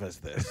preface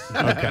this.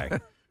 Okay.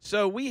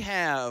 So we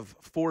have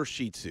 4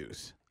 Shih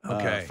Tzus.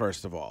 Okay.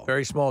 First of all,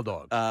 Very small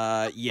dog.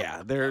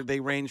 yeah, they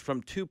range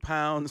from 2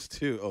 pounds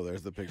to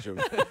there's the picture.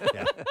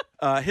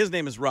 His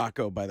name is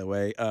Rocco, by the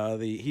way.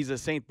 He's a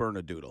Saint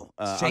Bernedoodle.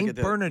 Saint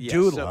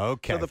Bernedoodle.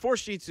 Okay. So the 4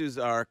 Shih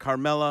Tzus are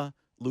Carmela,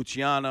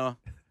 Luciana.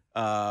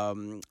 I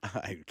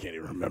can't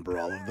even remember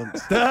all of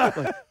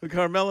them.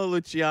 Carmela,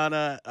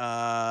 Luciana,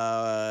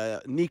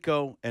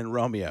 Nico, and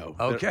Romeo.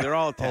 Okay. They're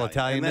all Italian. All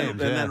Italian and then,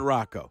 names, and yeah. then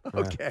Rocco.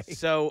 Okay.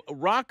 So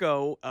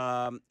Rocco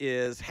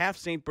is half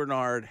Saint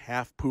Bernard,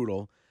 half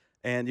poodle,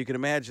 and you can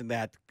imagine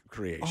that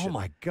creation. Oh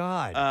my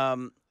God.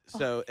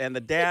 And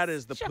the dad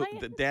is the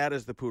giant. dad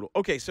is the poodle.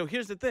 Okay, so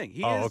here's the thing.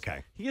 He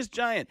is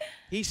giant.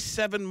 He's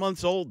 7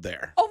 months old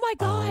there. Oh my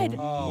God.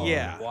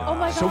 Yeah. Oh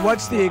my God. So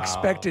what's the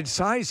expected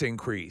size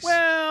increase?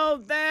 Well,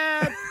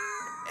 that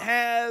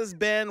has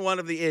been one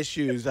of the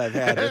issues I've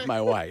had with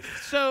my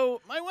wife.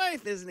 So my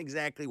wife isn't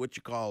exactly what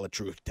you call a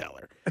truth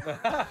teller,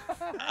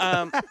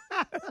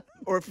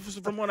 or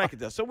from what I could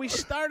tell. So we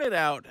started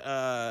out.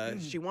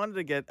 She wanted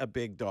to get a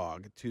big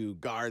dog to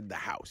guard the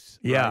house.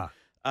 Yeah. Right?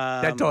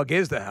 That dog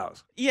is the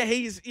house. Yeah,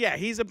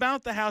 he's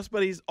about the house,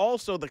 but he's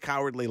also the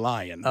cowardly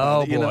lion.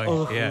 Oh, You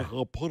know, boy. Yeah.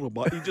 I'll put him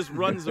up. He just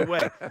runs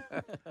away.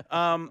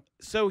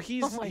 So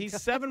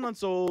he's 7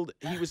 months old.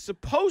 He was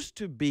supposed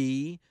to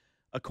be,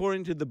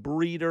 according to the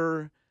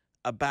breeder,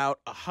 about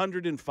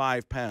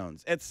 105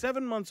 pounds. At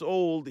 7 months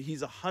old,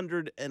 he's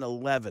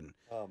 111.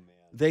 Oh man.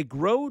 They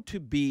grow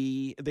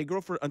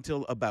for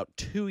until about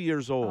 2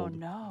 years old. Oh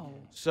no.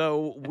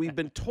 So we've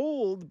been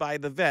told by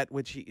the vet,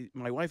 which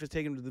my wife has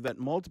taken him to the vet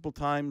multiple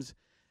times,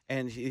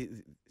 and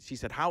she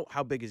said,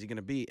 "How big is he going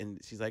to be?" And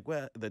she's like,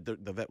 "Well,"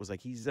 the vet was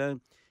like, "He's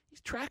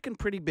tracking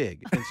pretty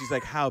big." And she's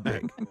like, "How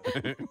big?"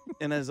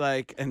 And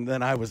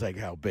then I was like,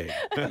 "How big?"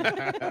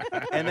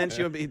 And then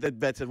the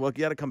vet said, "Well,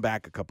 you got to come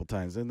back a couple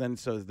times." And then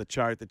so the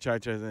chart.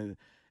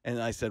 And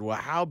I said, "Well,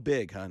 how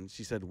big, hon?"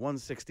 She said,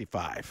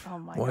 165. Oh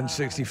my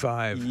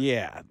 165.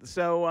 Yeah.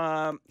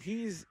 So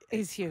he's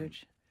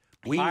huge.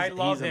 I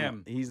love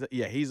him.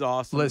 He's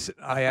awesome. Listen,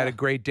 I had a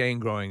Great Dane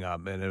growing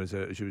up, and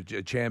she was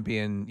a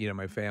champion. You know,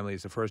 my family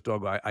is the first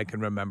dog I can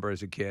remember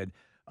as a kid.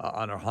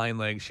 On her hind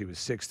legs, she was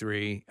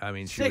 6'3". I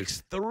mean, she 6'3".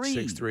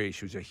 was 6'3".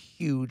 She was a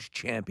huge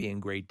champion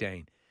Great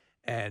Dane.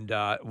 And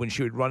when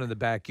she would run in the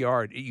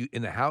backyard,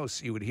 in the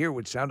house, you would hear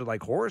what sounded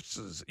like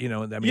horses. You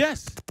know, and I mean,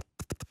 Yes.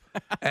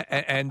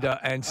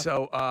 and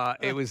so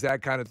it was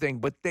that kind of thing.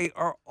 But they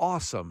are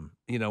awesome.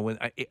 You know, when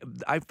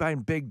I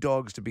find big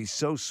dogs to be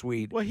so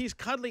sweet. Well, he's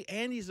cuddly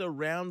and he's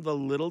around the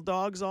little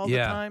dogs all the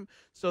Yeah. time.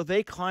 So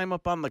they climb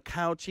up on the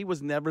couch. He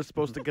was never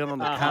supposed to get on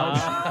the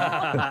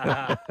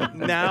couch.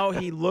 Now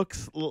he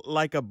looks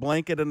like a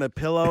blanket and a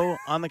pillow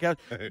on the couch.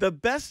 The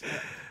best,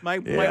 my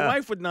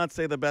wife would not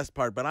say the best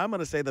part, but I'm going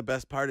to say the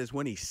best part is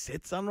when he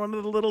sits on one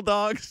of the little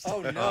dogs.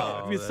 Oh,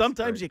 no. I mean,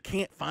 sometimes you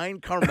can't find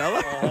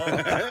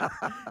Carmela.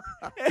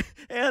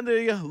 And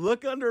you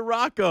look under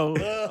Rocco.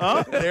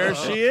 Oh, there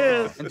she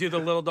is. And do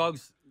the little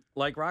dogs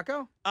like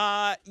Rocco?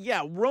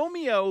 Yeah.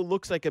 Romeo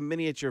looks like a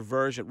miniature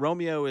version.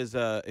 Romeo is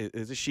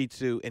a Shih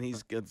Tzu, and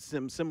he's got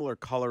similar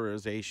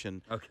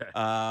colorization. Okay.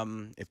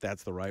 If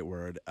that's the right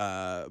word.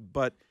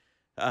 But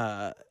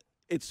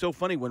it's so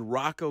funny when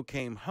Rocco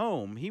came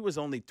home, he was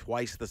only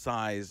twice the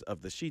size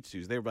of the Shih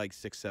Tzus. They were like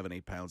 6, 7,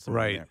 8 pounds.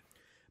 Right. There.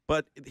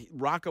 But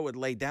Rocco would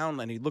lay down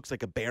and he looks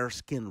like a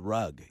bearskin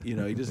rug, you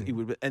know. He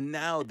would, and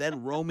now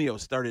then Romeo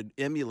started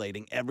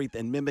emulating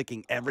everything,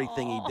 mimicking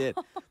everything he did.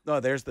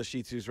 No, there's the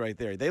Shih Tzus right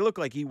there. They look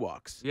like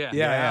Ewoks. Yeah.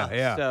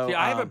 So See,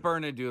 I have a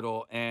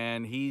Bernedoodle,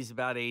 and he's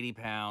about 80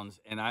 pounds,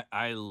 and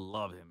I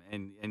love him,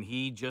 and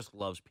he just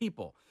loves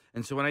people.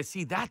 And so when I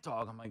see that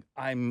dog,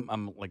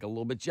 I'm like a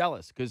little bit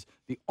jealous because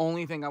the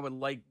only thing I would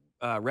like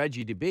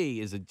Reggie to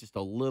be is just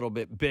a little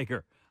bit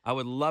bigger. I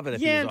would love it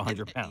if he was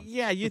 100 pounds.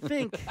 Yeah, you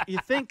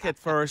think at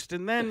first,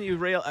 and then you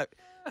realize.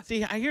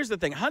 See, here's the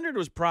thing. 100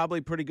 was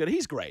probably pretty good.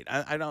 He's great.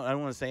 I don't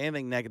want to say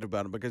anything negative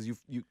about him because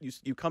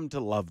you come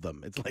to love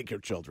them. It's like your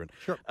children.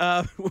 Sure.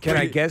 Can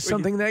I guess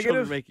something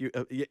negative? Make you.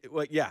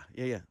 Yeah.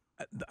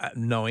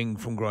 knowing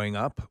from growing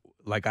up,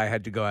 like I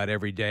had to go out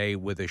every day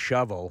with a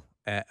shovel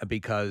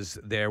because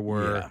there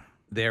were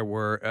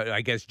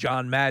I guess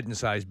John Madden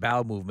sized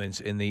bowel movements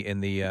in the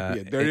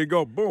there you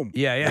go, boom.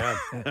 Yeah.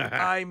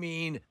 I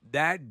mean,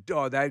 that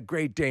dog, that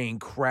Great Dane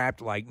crapped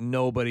like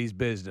nobody's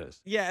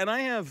business. Yeah, and I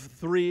have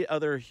 3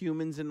 other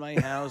humans in my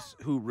house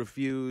who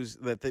refuse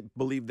that they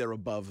believe they're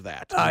above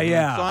that.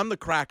 Yeah. So I'm the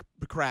crack.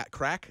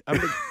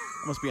 I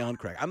must be on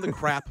crack. I'm the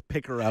crap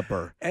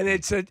picker-upper. And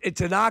it's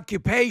an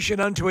occupation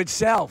unto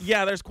itself.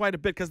 Yeah, there's quite a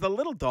bit because the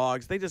little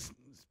dogs, they just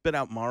spit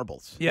out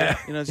marbles. Yeah.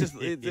 It's just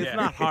it's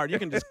not hard. You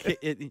can just kick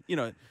it.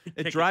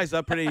 It dries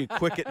up pretty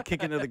quick.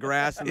 Kick into the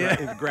grass, and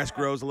the grass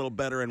grows a little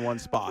better in one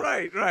spot.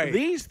 Right.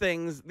 These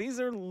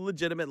are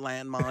legitimate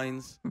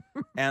landmines,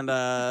 and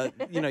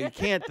you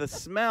can't. The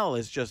smell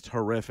is just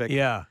horrific.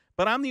 Yeah.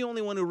 But I'm the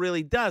only one who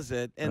really does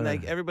it, and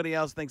like everybody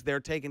else thinks they're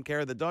taking care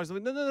of the dogs.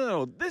 I'm like,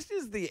 no. This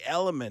is the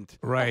element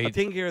of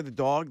taking care of the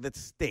dog that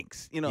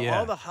stinks.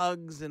 All the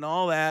hugs and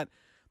all that.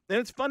 And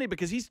it's funny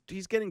because he's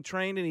getting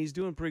trained and he's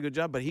doing a pretty good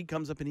job, but he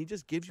comes up and he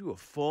just gives you a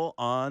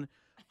full-on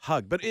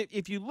hug. But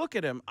if you look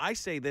at him, I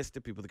say this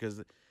to people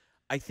because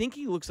I think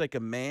he looks like a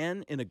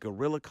man in a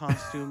gorilla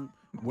costume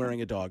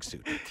wearing a dog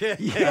suit.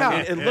 Yeah.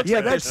 It looks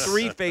like there's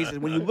 3 faces.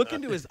 When you look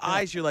into his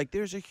eyes, you're like,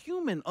 there's a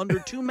human under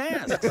 2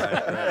 masks.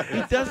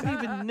 He doesn't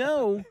even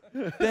know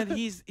that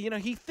he's,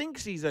 he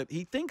thinks he's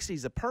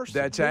a person.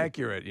 That's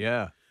accurate,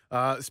 yeah.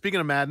 Speaking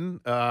of Madden,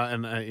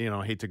 and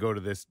I hate to go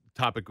to this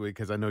topic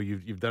because I know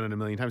you've done it a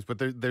million times, but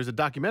there's a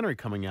documentary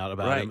coming out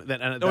about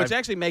him. Which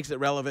actually makes it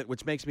relevant,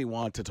 which makes me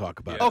want to talk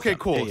about it. Okay,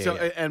 cool.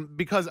 And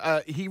because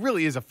he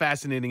really is a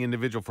fascinating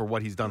individual for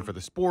what he's done for the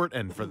sport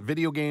and for the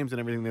video games and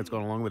everything that's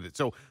gone along with it.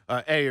 So,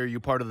 A, are you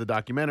part of the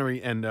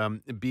documentary?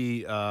 And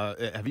B,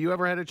 have you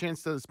ever had a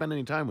chance to spend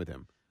any time with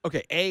him?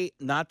 Okay, A,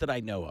 not that I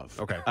know of.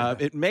 Okay.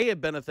 It may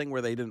have been a thing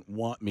where they didn't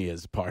want me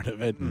as part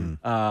of it.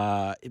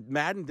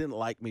 Madden didn't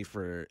like me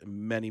for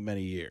many,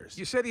 many years.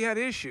 You said he had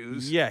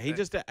issues. Yeah,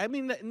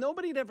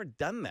 nobody had ever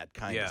done that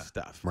kind of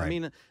stuff. Right. I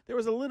mean, there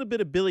was a little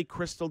bit of Billy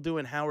Crystal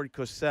doing Howard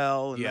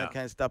Cosell and that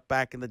kind of stuff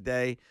back in the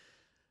day.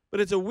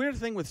 But it's a weird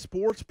thing with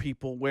sports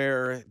people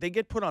where they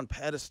get put on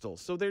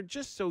pedestals. So they're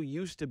just so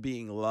used to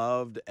being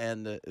loved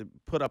and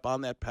put up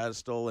on that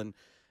pedestal. And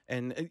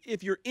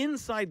if you're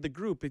inside the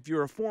group, if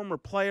you're a former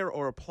player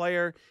or a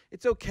player,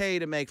 it's okay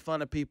to make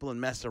fun of people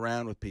and mess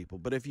around with people.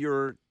 But if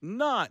you're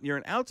not, you're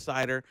an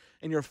outsider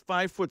and you're a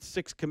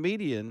 5'6"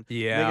 comedian,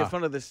 making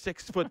fun of the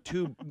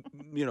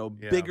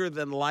 6'2", bigger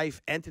than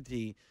life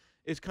entity,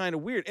 is kind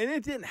of weird. And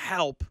it didn't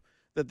help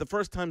that the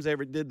first times I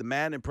ever did the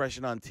Madden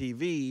impression on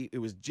TV, it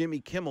was Jimmy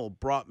Kimmel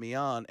brought me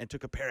on and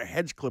took a pair of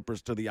hedge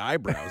clippers to the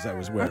eyebrows I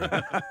was wearing.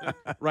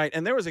 Right,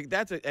 and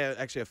that's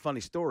actually a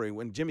funny story.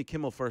 When Jimmy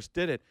Kimmel first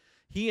did it,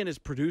 he and his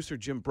producer,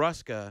 Jim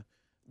Brusca,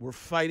 were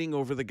fighting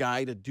over the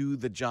guy to do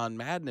the John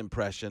Madden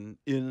impression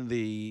in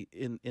the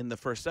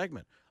first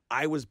segment.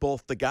 I was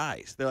both the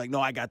guys. They're like,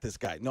 no, I got this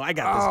guy. No, I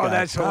got this guy. Oh,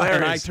 that's hilarious.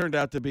 And I turned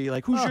out to be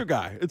like, who's your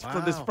guy? It's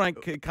for this Frank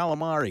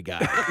Calamari guy.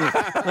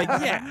 Like,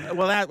 yeah.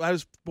 Well, I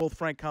was both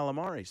Frank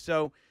Calamari.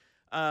 So,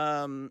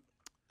 Madden,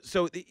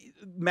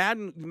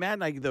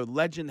 the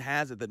legend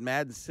has it that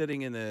Madden's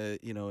sitting in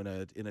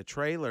a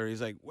trailer.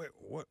 He's like, wait,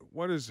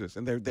 what is this?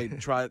 And they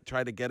try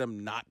to get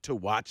him not to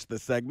watch the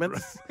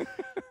segments.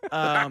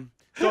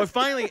 So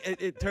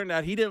it turned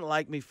out he didn't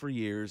like me for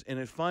years, and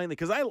it finally,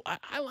 because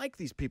I like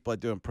these people I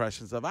do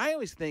impressions of. I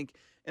always think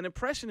an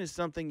impression is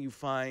something you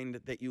find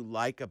that you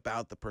like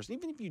about the person,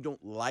 even if you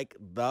don't like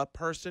the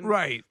person.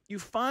 Right. You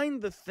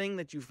find the thing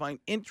that you find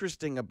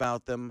interesting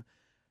about them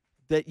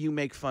that you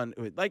make fun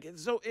with. I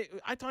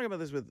talk about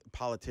this with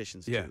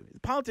politicians too.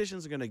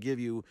 Politicians are going to give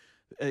you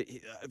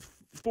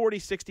 40,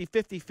 60,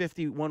 50,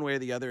 50 one way or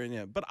the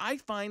other. But I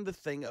find the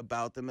thing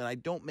about them, and I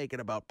don't make it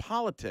about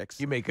politics.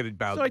 You make it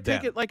about So I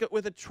take them. it like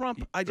with a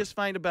Trump, I just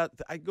find I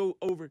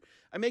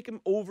make him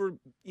over,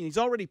 he's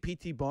already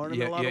P.T. Barnum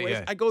in a lot of ways.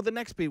 Yeah. I go the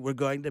next beat, we're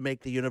going to make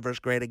the universe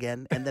great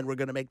again, and then we're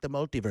going to make the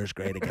multiverse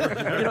great again.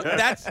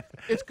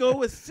 It's go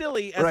with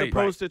silly as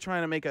opposed to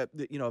trying to make a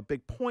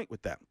big point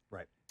with them.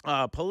 Right.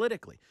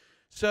 Politically.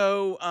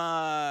 So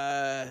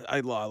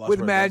I lost with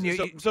where Madden,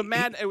 it was. So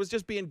Madden, it was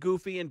just being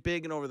goofy and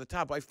big and over the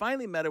top. I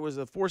finally met it was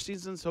a Four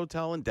Seasons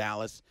hotel in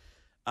Dallas.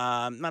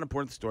 Not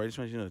important story. I just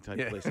want you to know the type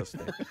of place I'll stay.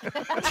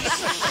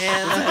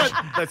 And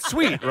That's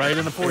sweet, right?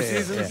 In the Four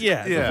Seasons?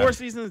 Yeah. The Four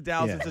Seasons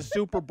Dallas. It's a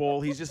Super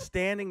Bowl. He's just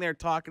standing there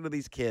talking to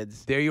these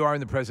kids. There you are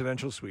in the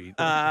presidential suite.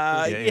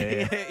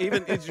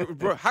 Even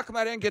How come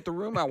I didn't get the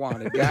room I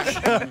wanted, guys?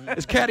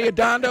 Is Caddy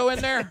Adondo in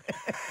there?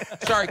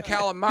 Sorry,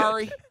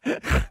 calamari.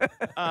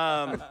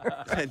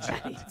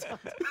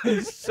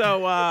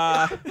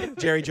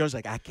 Jerry Jones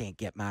like, I can't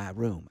get my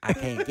room. I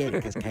can't get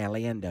it because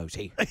Caliendo's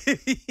here.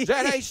 Is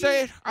that how you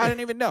say it? I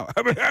didn't even know.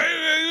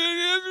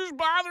 just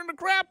bothering the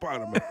crap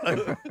out of me.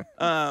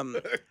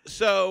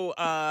 So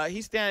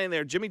he's standing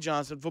there. Jimmy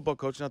Johnson, football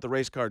coach, not the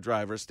race car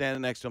driver,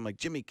 standing next to him like,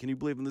 Jimmy, can you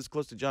believe I'm this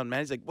close to John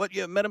Madden? He's like, what,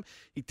 you haven't met him?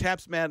 He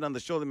taps Madden on the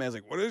shoulder. Madden's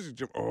like, what is it,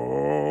 Jim?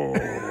 Oh.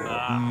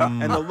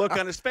 And the look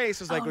on his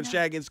face is like when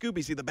Shaggy and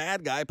Scooby see the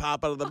bad guy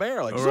pop out of the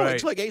barrel. Like, so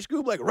it's like, hey,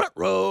 Scoob, like,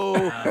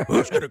 ruh-roh.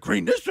 Who's going to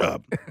clean this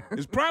up?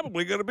 It's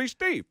probably going to be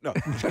Steve. No.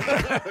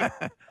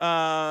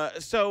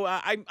 So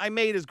I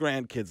made his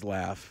grandkids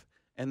laugh.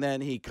 And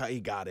then he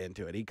got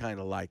into it. He kind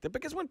of liked it.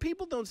 Because when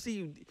people don't see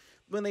you,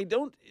 when they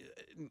don't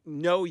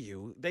know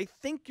you, they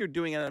think you're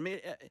doing it. I mean,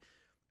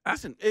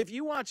 listen, if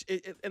you watch,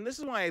 and this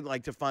is why I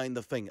like to find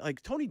the thing.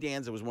 Like, Tony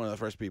Danza was one of the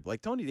first people.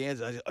 Like, Tony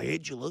Danza,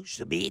 Angelo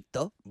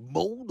Sabita,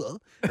 Moda.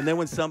 And then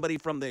when somebody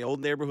from the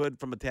old neighborhood,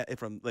 from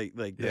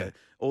the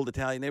old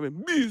Italian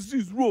neighborhood,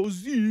 Mrs.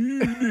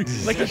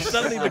 Rosini. Like, it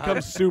suddenly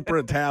becomes super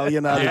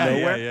Italian out of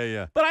nowhere.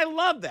 Yeah. But I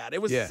love that.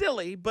 It was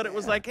silly, but it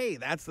was like, hey,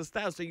 that's the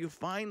style. So you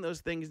find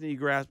those things and you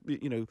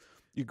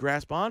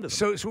grasp onto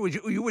them. So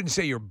you wouldn't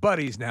say you're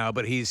buddies now,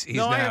 but he's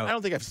no, now. I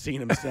don't think I've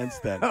seen him since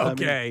then.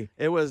 Okay. I mean,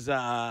 it was,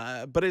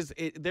 but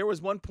there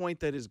was one point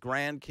that his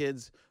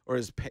grandkids or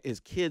his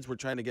kids were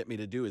trying to get me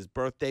to do his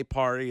birthday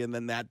party, and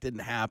then that didn't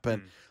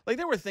happen. Like,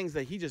 there were things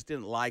that he just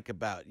didn't like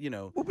about,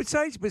 Well,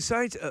 besides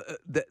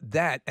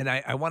that, and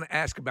I want to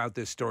ask about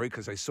this story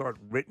because I saw it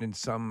written in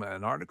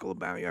an article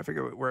about you. I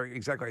forget where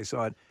exactly I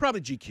saw it.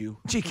 Probably GQ.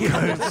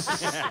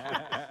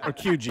 Or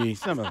QG,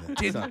 some of it.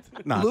 Did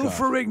Lou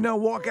Ferrigno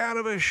walk out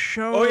of a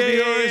show? Oh, of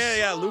yours?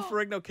 yeah. Lou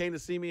Ferrigno came to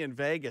see me in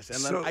Vegas. And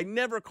then I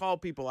never call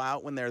people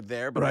out when they're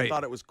there, but I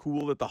thought it was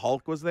cool that the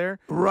Hulk was there.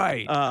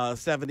 Right.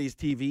 70s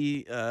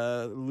TV,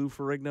 Lou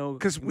Ferrigno.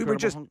 Because we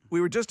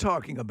were just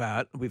talking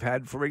about, we've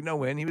had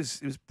Ferrigno in. He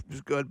was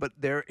good, but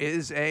there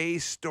is a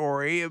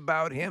story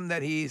about him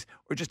that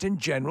or just in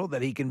general,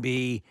 that he can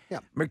be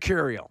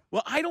mercurial.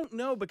 Well, I don't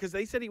know, because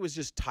they said he was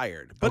just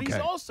tired. But he's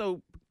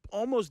also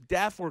almost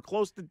deaf or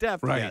close to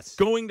deaf,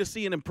 going to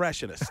see an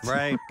impressionist,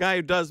 guy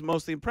who does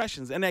mostly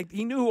impressions. And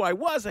he knew who I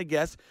was, I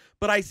guess,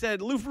 but I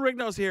said, Lou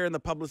Ferrigno's here, and the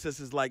publicist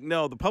is like,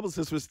 no, the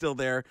publicist was still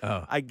there,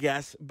 I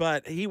guess,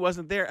 but he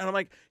wasn't there. And I'm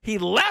like, he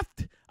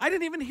left? I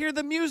didn't even hear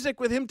the music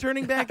with him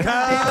turning back on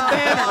David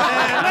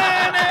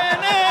Banner.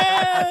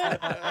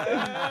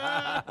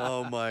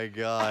 Oh my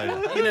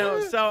God!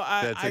 So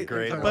that's a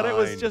great but it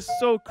was line. just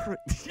so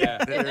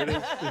there it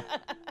is.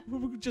 We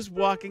were just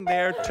walking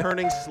there,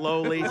 turning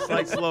slowly,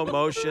 slight slow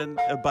motion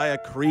by a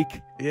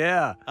creek.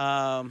 Yeah.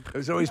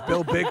 There's always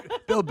Bill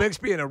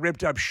Bixby in a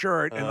ripped up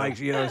shirt and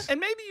And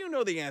maybe you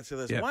know the answer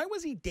to this. Yeah. Why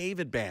was he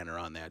David Banner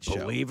on that show?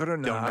 Believe it or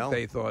Don't not, know.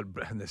 they thought,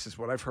 and this is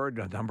what I've heard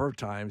a number of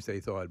times, they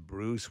thought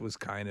Bruce was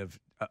kind of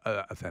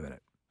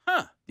effeminate.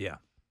 Huh. Yeah.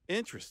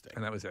 Interesting.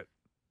 And that was it.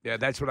 Yeah,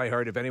 that's what I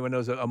heard. If anyone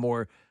knows a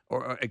more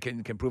or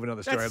can prove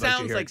another story, That I'd like to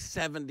sounds hear like it.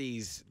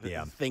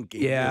 70s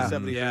thinking. Yeah,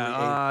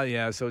 70s,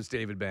 yeah, so it's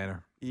David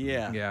Banner.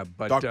 Yeah. Yeah,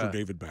 but Dr.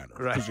 David Banner,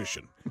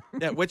 physician.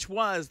 Yeah, which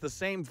was the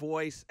same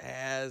voice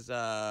as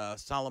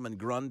Solomon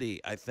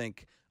Grundy, I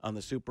think, on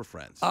the Super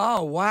Friends.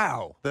 Oh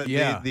wow! The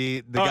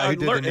guy who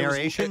did the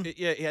narration.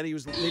 He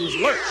was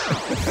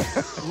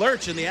Lurch.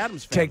 Lurch in the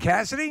Addams Family. Ted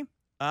Cassidy.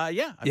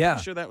 Yeah, I'm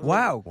pretty sure that was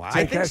wow.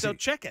 I think so.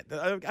 Check it.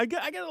 I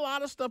get a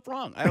lot of stuff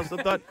wrong. I also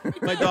thought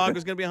my dog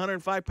was going to be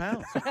 105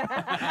 pounds.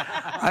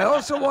 I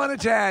also wanted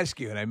to ask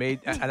you, and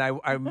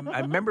I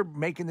remember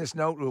making this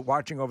note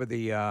watching over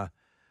the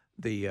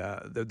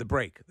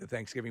break, the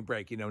Thanksgiving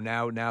break.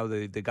 Now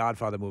the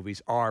Godfather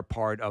movies are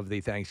part of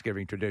the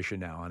Thanksgiving tradition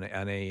now on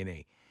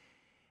A&E.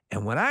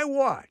 And when I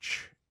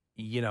watch,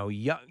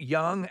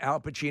 young Al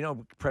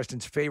Pacino,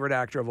 Preston's favorite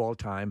actor of all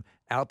time,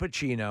 Al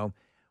Pacino,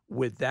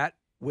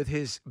 with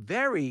his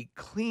very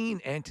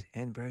clean and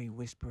very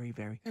whispery,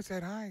 It's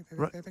that high.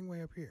 That thing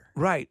way up here.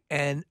 right.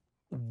 And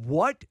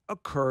what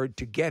occurred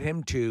to get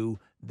him to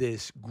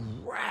this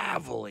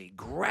gravelly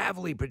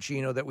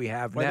Pacino that we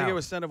have Well, I now? think it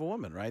was Son of a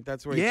Woman, right?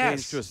 That's where he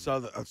Yes. changed to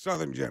a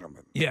Southern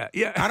gentleman. Yeah.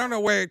 I don't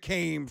know where it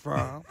came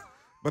from,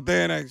 but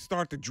then I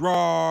start to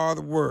draw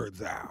the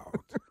words out.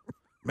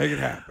 Make it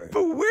happen. But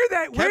Kevin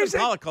where's that?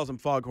 Pollak calls him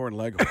Foghorn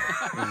Leghorn.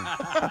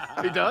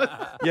 He does?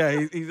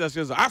 Yeah, he just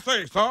goes, I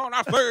say, son,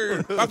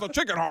 that's a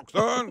chicken hawk,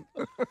 son.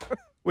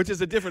 which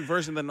is a different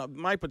version than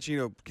my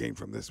Pacino came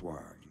from this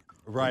one.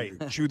 Right.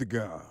 Chew the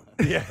gum.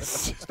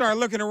 Yes. Start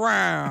looking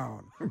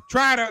around.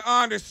 Try to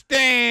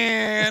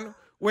understand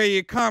where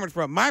you're coming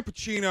from. My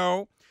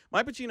Pacino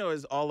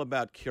is all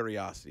about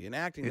curiosity. In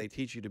acting, they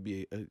teach you to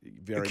be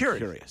very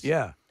curious.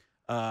 Yeah.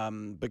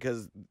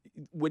 Because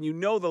when you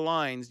know the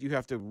lines, you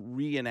have to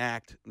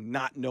reenact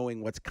not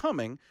knowing what's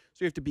coming.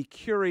 So you have to be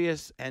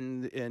curious,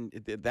 and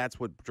that's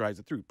what drives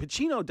it through.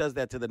 Pacino does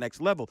that to the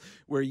next level,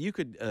 where you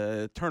could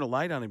turn a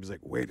light on and he's like,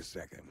 wait a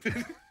second.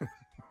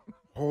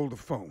 Hold the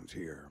phones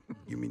here.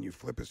 You mean you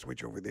flip a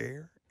switch over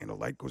there and the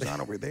light goes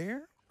on over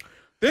there?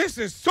 This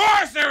is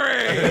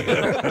sorcery.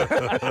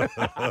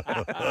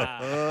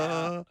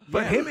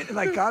 But him,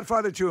 like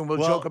Godfather 2, and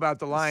we'll joke about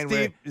the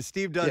line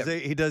Steve does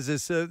he does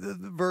this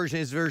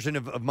his version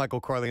of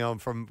Michael Corleone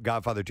from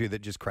Godfather 2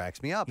 that just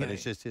cracks me up, and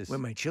it's just his.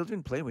 When my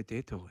children play with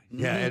their toys.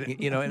 Yeah, and, and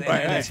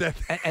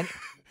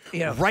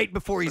you know, right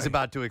before he's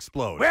about to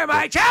explode. Where are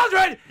my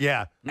children?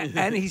 Yeah.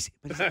 And he's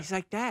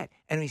like that.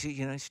 And he says,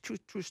 it's a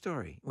true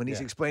story. When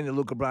he's explaining the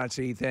Luca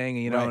Brasi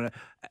thing,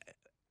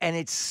 and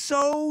it's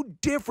so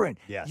different.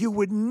 Yes. You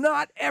would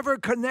not ever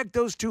connect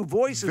those two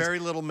voices. Very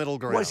little middle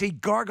ground. Was he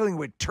gargling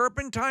with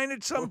turpentine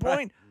at some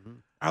point?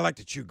 I like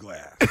to chew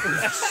glass.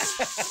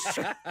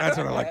 That's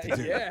what I like to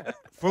do. Yeah.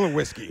 Full of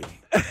whiskey.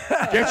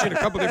 Gets you in a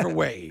couple different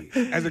ways.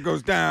 As it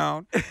goes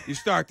down, you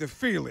start to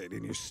feel it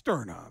in your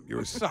sternum,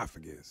 your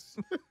esophagus.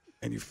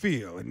 And you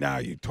feel, and now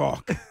you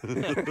talk.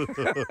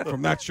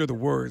 From not sure the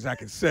words I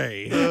can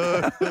say,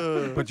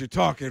 but you're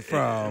talking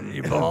from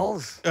your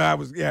balls.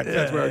 That's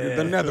where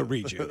the nether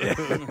region.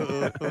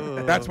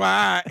 That's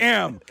why I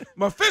am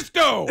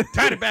Mephisto.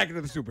 Tied it back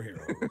into the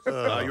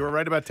superheroes. You were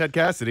right about Ted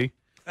Cassidy.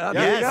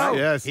 There you go.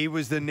 Yes. He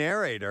was the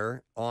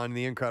narrator on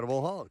The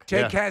Incredible Hulk.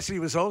 Ted Cassidy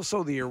was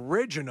also the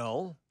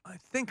original. I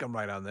think I'm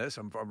right on this.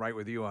 I'm right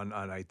with you on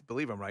I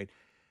believe I'm right.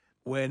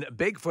 When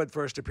Bigfoot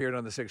first appeared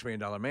on the $6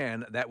 Million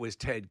Man, that was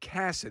Ted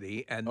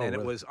Cassidy, and then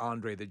it was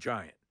Andre the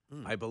Giant.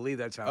 I believe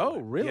that's how. Oh,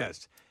 really?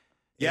 Yes.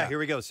 Yeah, here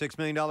we go. $6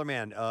 Million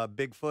Man,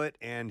 Bigfoot,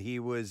 and he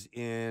was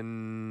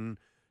in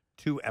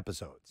 2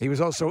 episodes. He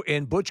was also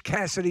in Butch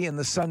Cassidy and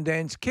the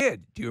Sundance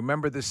Kid. Do you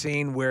remember the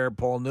scene where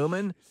Paul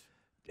Newman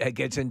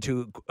gets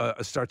into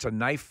starts a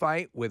knife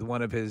fight with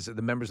one of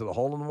the members of the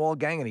Hole in the Wall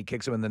gang, and he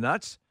kicks him in the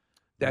nuts?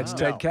 That's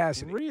Ted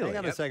Cassidy. Really? Hang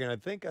on a second. I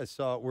think I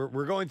saw.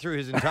 We're going through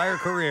his entire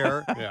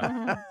career.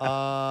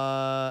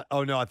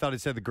 Oh no, I thought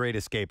it said The Great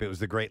Escape. It was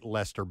The Great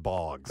Lester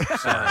Boggs.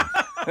 Sorry.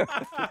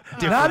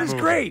 Not as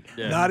great.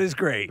 Not as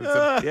great.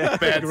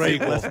 Bad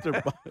sequel.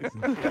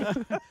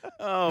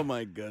 Oh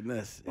my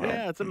goodness!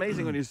 Yeah, it's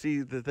amazing when you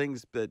see the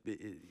things that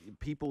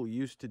people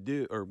used to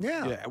do or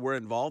were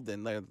involved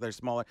in. They're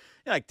smaller,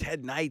 like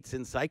Ted Knight's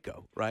in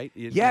Psycho, right?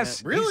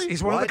 Yes, really.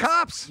 He's one of the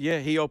cops. Yeah,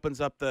 he opens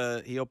up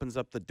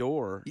the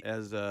door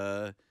as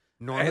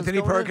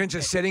Anthony Perkins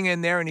is sitting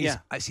in there, and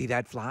I see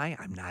that fly.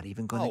 I'm not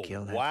even going to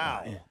kill that.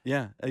 Wow. Fly.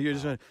 Yeah, you're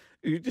just.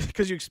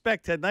 Because you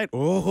expect Ted Knight.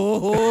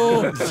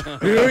 Oh,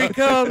 here he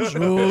comes.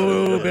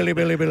 Oh, Billy.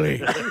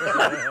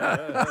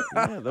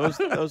 Yeah,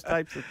 those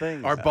types of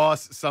things. Our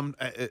boss,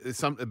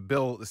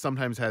 Bill,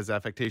 sometimes has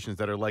affectations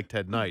that are like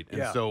Ted Knight,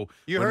 and so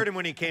You heard him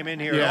when he came in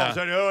here. Yeah. All of a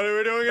sudden, what are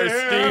we doing in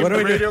here? Steve, What the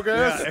are we radio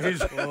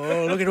guest.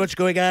 Oh, look at what's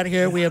going on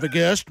here. We have a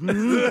guest.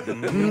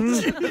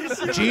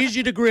 It's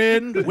easy to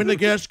grin when the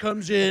guest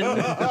comes in.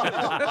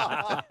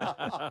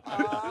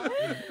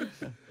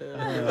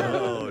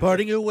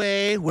 Parting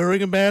away,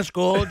 wearing a mask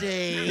all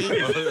day.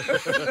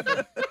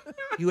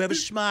 You have a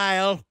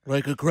smile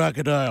like a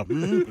crocodile.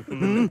 Oh,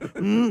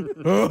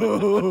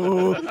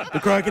 the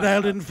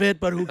crocodile didn't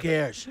fit, but who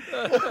cares?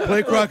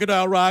 Play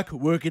crocodile rock,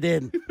 work it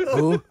in.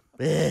 Oh,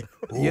 I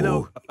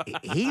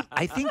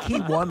think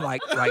he won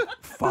like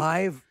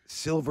 5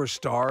 silver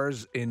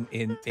stars in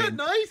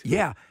Nice.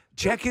 Yeah.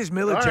 Check his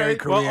military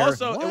career. Well,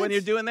 also, when you're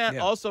doing that,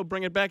 Yeah. also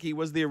bring it back. He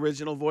was the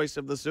original voice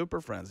of the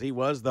Super Friends. He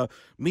was the.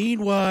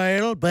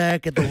 meanwhile,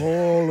 back at the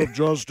Hall of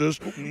Justice,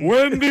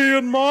 Wendy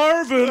and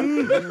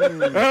Marvin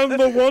and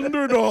the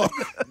Wonder Dog.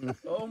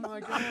 Oh my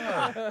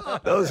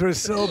God. Those were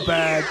so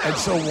bad and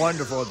so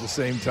wonderful at the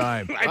same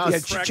time.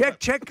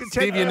 Check.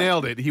 Steve, you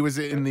nailed it. He was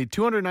in the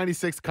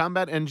 296th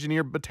Combat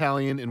Engineer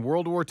Battalion in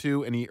World War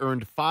II, and he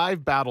earned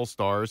 5 battle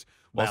stars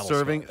while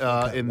serving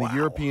in the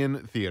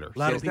European theater. A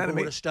lot of people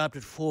would have stopped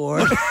at 4,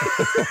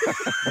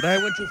 but I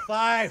went to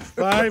 5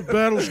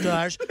 battle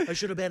stars. I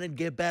should have been in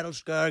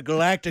Battlestar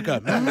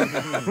Galactica.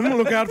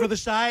 Look out for the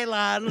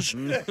Cylons.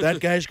 That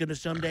guy's going to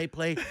someday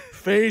play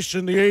face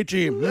in the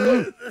A-Team.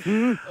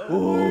 You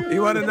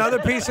want another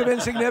piece of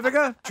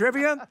insignificant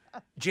trivia?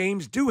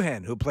 James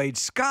Doohan, who played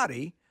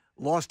Scotty,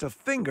 lost a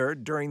finger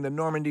during the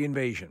Normandy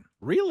invasion.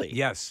 Really?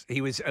 Yes,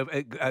 he was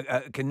a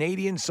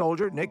Canadian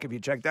soldier. Nick, have you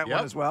checked that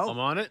one as well? I'm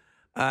on it.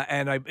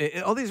 And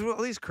all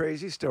these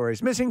crazy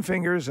stories, missing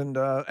fingers and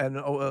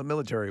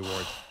military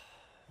awards.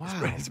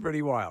 Wow, it's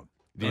pretty wild.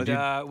 Was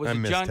I it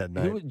missed John? Ted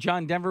Knight.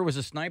 John Denver was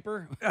a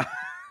sniper.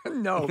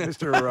 No,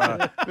 Mr. Mr.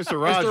 Rogers.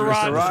 Mr. Rogers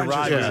was.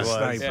 was a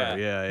sniper. Yeah.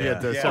 Yeah. He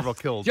had several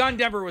kills. John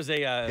Denver was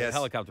a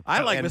helicopter.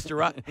 I like And-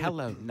 Mr.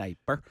 Hello,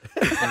 Sniper.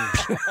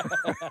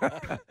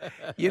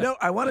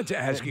 I wanted to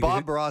ask you.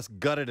 Bob Ross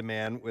gutted a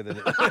man with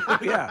a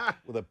Yeah,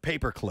 with a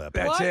paper clip.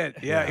 that's it.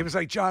 Yeah, he was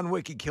like John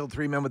Wick. He killed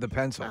 3 men with a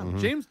pencil.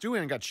 James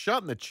Doohan got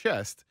shot in the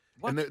chest,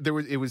 and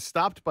it was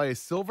stopped by a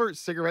silver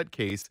cigarette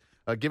case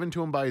given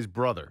to him by his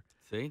brother.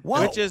 See,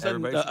 Which is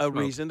Everybody should a smoke.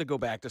 reason to go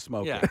back to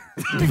smoking. Yeah.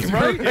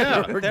 Right?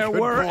 Yeah. There Good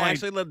were point.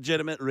 actually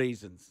legitimate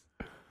reasons.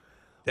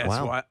 That's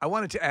Wow. why I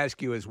wanted to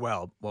ask you as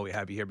well while we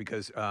have you here,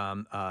 because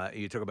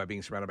you talk about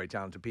being surrounded by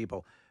talented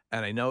people.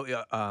 And I know,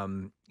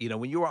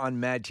 when you were on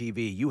Mad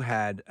TV, you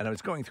had, and I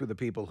was going through the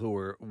people who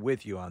were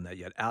with you on that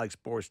yet, Alex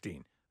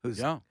Borstein,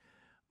 who's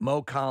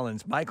Mo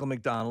Collins, Michael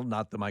McDonald,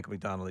 not the Michael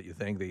McDonald that you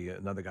think, the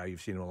another guy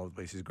you've seen in all over the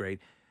place is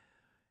great.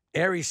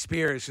 Ari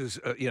Spears is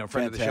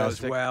friend of the show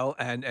as well,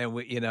 and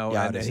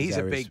he's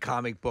a big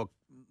comic book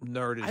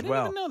nerd as I didn't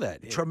well. even know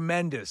that.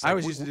 Tremendous. I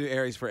always used to do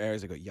Aries for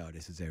Aries. I go, yo,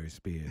 this is Ari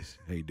Spears.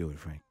 How you doing,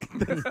 Frank?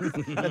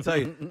 That's how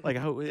you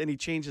and he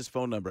changed his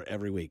phone number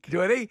every week.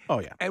 Do he? Oh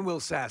yeah. And Will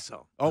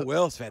Sasso. Oh,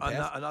 Will's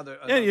fantastic. Another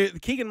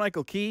Keegan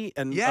Michael Key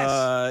and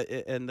Yes.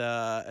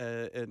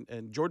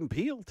 and Jordan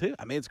Peele too.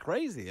 I mean, it's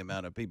crazy the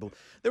amount of people.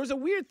 There was a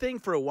weird thing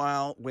for a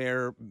while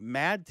where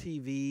Mad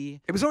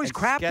TV. It was always and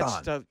crapped sketch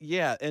on. stuff.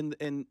 Yeah, and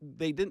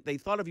they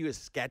thought of you as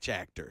sketch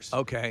actors.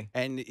 Okay.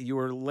 And you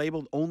were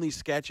labeled only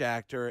sketch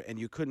actor, and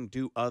you couldn't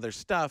do other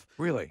stuff.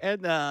 Really?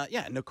 And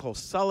Nicole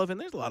Sullivan.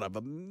 There's a lot of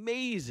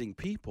amazing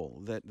people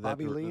that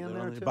Bobby Lee in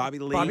there, too? Bobby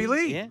Lee. Bobby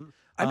Lee. Yeah.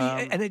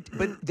 I mean,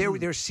 but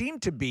there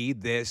seemed to be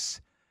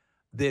this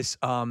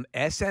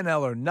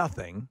SNL or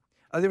nothing.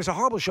 There was a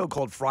horrible show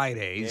called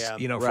Fridays,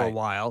 Yeah, for a right.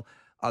 while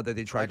that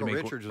they tried Michael to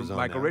make. Richards was on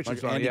Michael there.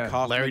 Richards was on, Andy yeah.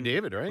 Kaufman. Larry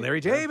David, right?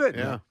 Larry David.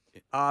 Yeah.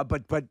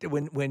 But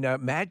when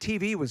Mad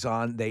TV was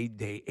on, I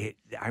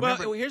remember.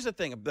 Well, here's the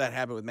thing that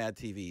happened with Mad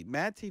TV.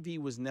 Mad TV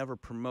was never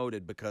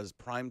promoted because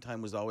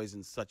primetime was always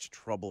in such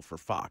trouble for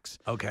Fox.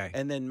 Okay.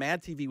 And then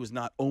Mad TV was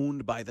not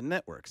owned by the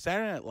network.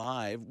 Saturday Night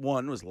Live,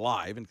 one, was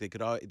live, and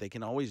they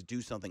can always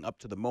do something up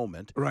to the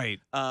moment. Right.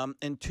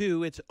 And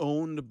two, it's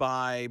owned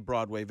by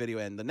Broadway Video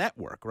and the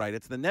network, right?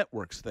 It's the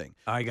network's thing.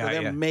 I got so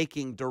they're ya.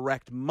 making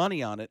direct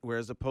money on it,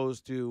 whereas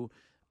opposed to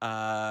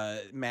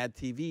Mad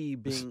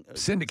TV being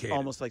syndicated.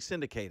 almost like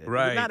syndicated.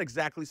 Right. Not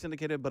exactly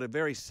syndicated, but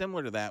very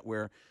similar to that,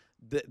 where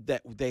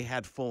that they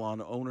had full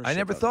on ownership. I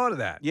never of thought it. of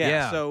that.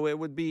 Yeah. So it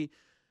would be,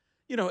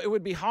 it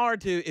would be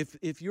hard to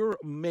if your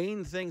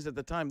main things at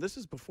the time. This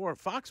is before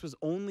Fox was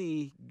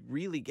only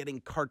really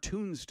getting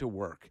cartoons to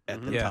work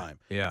at the time.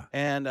 Yeah.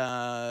 And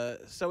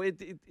so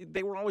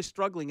they were always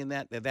struggling in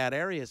that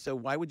area. So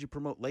why would you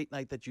promote late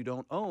night that you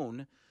don't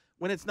own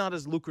when it's not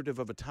as lucrative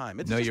of a time?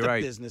 It's just you're a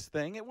right. business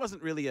thing. It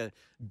wasn't really a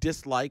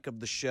dislike of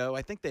the show.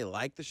 I think they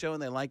liked the show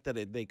and they liked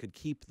that they could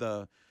keep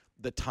the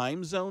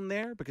time zone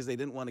there because they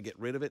didn't want to get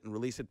rid of it and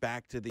release it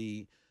back to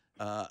the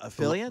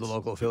affiliates. The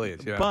local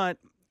affiliates, yeah. But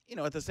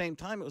at the same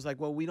time, it was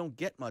like, well, we don't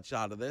get much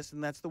out of this,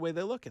 and that's the way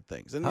they look at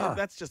things. And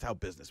that's just how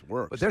business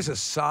works. But there's a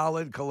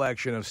solid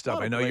collection of stuff.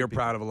 lot of I know great you're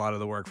people. proud of a lot of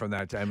the work from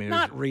that time. I mean,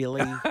 Not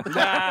really. I'm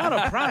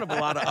proud of a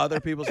lot of other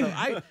people's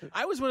stuff.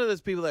 I was one of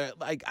those people that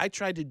I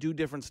tried to do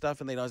different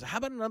stuff, and they'd always, how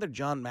about another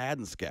John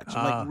Madden sketch?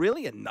 I'm like,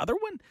 really? Another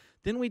one?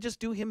 Didn't we just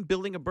do him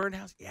building a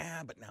birdhouse?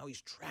 Yeah, but now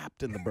he's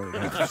trapped in the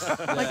birdhouse.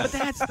 but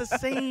that's the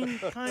same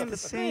kind of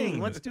thing.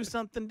 Let's do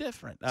something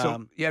different.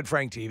 so you had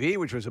Frank TV,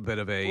 which was a bit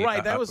of a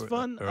Right, that was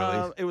fun.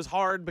 early- It was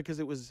hard because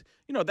it was,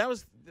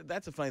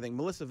 that's a funny thing.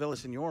 Melissa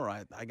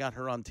Villaseñor, I got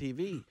her on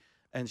TV,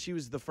 and she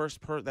was the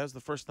first that was the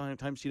first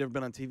time she'd ever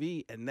been on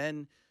TV, and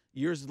then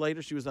years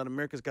later she was on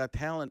America's Got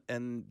Talent,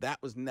 and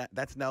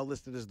that's now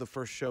listed as the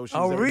first show she's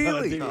ever done on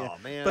really? TV. Oh,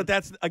 man. But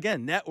that's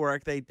again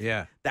network.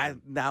 Yeah.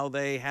 Now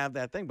they have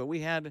that thing, but we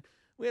had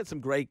some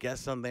great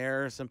guests on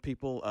there, some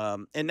people,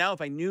 and now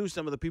if I knew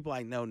some of the people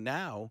I know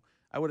now,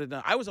 I would have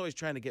done. I was always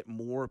trying to get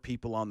more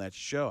people on that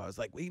show. I was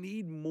like, we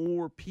need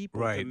more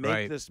people to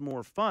make this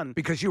more fun.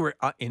 Because you were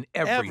in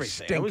every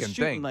Everything. I was stinking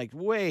shooting thing. like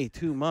way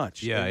too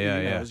much. Yeah, And, yeah,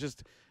 It yeah. was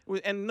just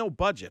and no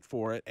budget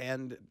for it,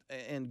 and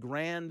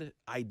grand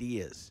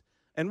ideas.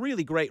 And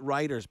really great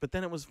writers, but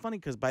then it was funny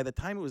because by the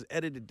time it was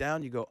edited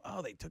down, you go,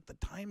 "Oh, they took the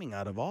timing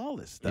out of all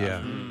this stuff."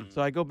 Yeah.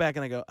 So I go back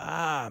and I go,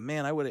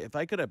 man, I would if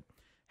I could have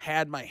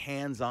had my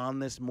hands on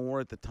this more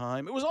at the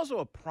time. It was also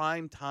a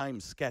prime time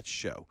sketch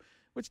show,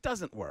 which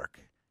doesn't work.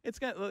 It's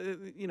got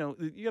you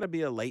got to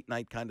be a late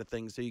night kind of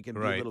thing, so you can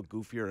be a little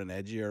goofier and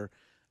edgier.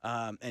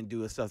 And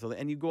do stuff,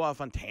 and you go off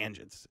on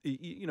tangents.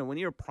 When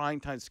you're a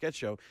primetime sketch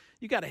show,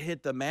 you got to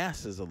hit the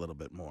masses a little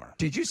bit more.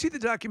 Did you see the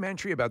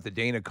documentary about the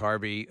Dana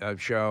Carvey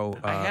show?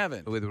 I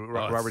haven't. With it's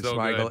Robert so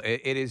Smigel.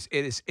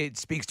 good. It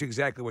speaks to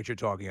exactly what you're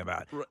talking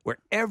about. Where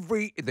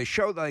the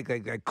show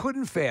like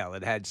couldn't fail.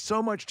 It had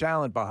so much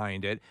talent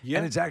behind it,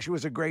 and it actually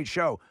was a great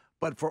show.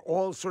 But for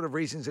all sort of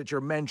reasons that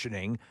you're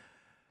mentioning,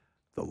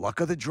 the luck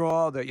of the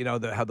draw,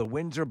 how the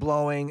winds are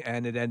blowing,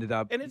 and it ended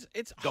up And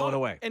it's going hard.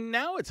 away. And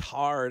now it's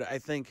hard, I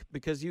think,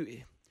 because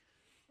the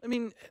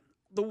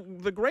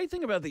great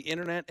thing about the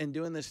internet and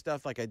doing this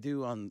stuff like I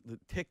do on the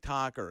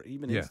TikTok or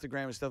even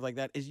Instagram and stuff like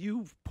that is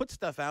you put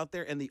stuff out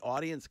there and the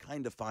audience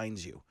kind of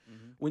finds you.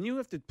 When you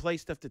have to play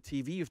stuff to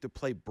TV, you have to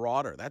play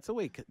broader. That's the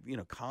way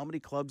comedy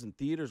clubs and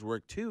theaters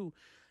work too.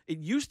 It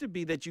used to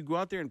be that you go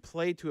out there and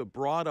play to a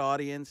broad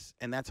audience,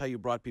 and that's how you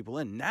brought people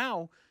in.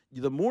 Now,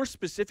 the more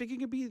specific you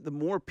can be, the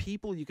more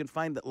people you can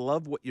find that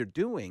love what you're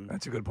doing.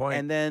 That's a good point.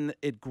 And then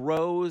it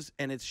grows,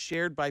 and it's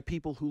shared by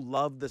people who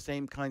love the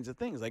same kinds of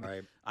things. Like,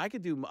 Right. I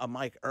could do a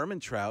Mike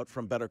Ehrmantraut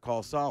from Better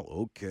Call Saul.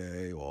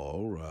 Okay,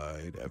 all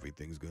right,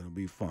 everything's going to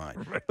be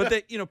fine.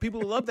 But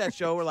people who love that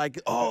show are like,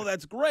 oh,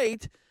 that's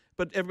great.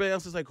 But everybody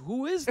else is like,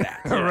 who is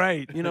that?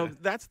 Right.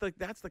 That's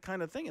the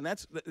kind of thing. And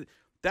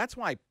that's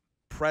why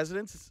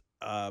presidents,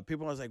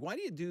 people are like, why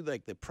do you do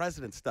like the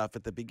president stuff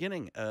at the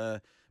beginning?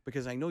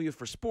 because I know you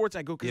for sports.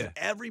 I go because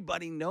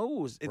everybody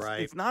knows.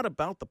 It's not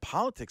about the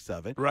politics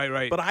of it.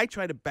 Right. But I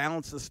try to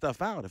balance the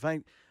stuff out.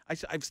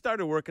 I've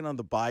started working on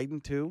the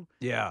Biden too.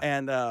 Yeah.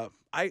 And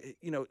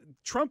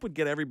Trump would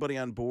get everybody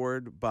on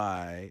board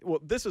by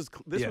this was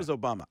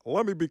Obama.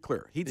 Let me be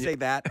clear. He'd say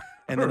that,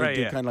 and then he'd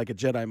do kind of like a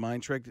Jedi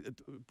mind trick.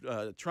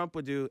 Trump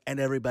would do, and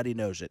everybody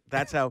knows it.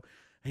 That's how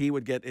he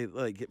would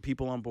get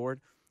people on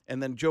board.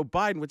 And then Joe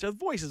Biden, which his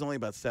voice is only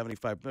about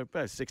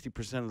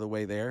 60% of the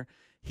way there.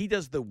 He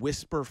does the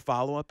whisper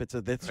follow-up. It's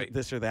a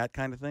this or that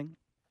kind of thing.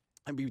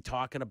 I'd be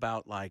talking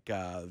about like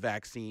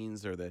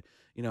vaccines or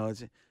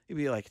he'd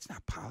be like, it's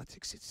not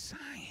politics, it's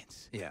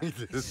science. Yeah.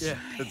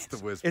 It's the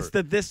whisper. It's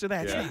the this or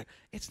that. Yeah.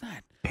 It's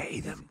not. Pay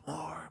them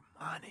more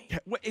money.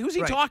 Who's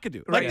he talking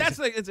to? Like that's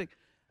like it's like.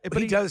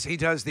 But he does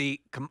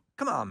the come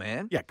on,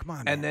 man. Yeah, come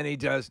on. And then he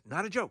does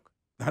not a joke.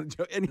 Not a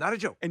joke. Not a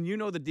joke. And you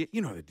know the deal.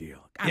 You know the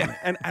deal.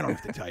 And I don't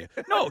have to tell you.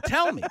 No,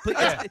 tell me.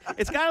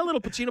 It's got a little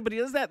Pacino, but he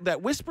does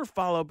that whisper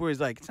follow-up where he's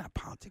like, it's not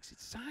politics,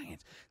 it's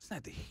science. It's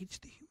not the heat, it's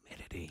the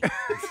humidity.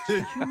 It's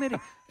the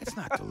humidity. It's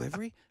not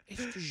delivery,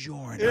 it's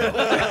DiGiorno.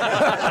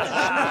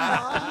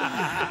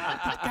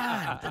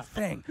 The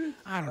thing.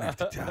 I don't have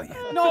to tell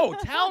you. No,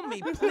 tell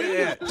me, please.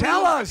 Yeah,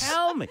 tell us.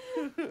 Tell me.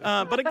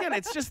 But again,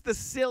 it's just the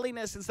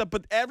silliness and stuff.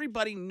 But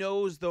everybody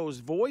knows those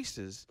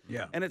voices.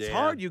 Yeah. And it's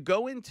hard. You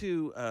go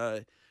into...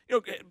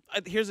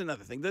 here's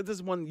another thing. This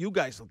is one you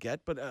guys will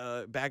get,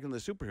 but back in the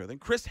superhero thing,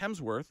 Chris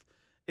Hemsworth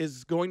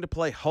is going to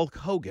play Hulk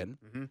Hogan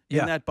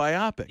in that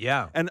biopic.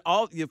 Yeah. And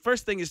the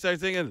first thing you start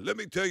thinking, let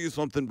me tell you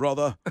something,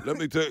 brother. Let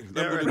me tell you.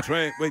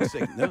 Wait a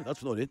second. No,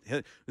 that's not it.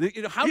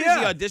 How does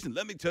he audition?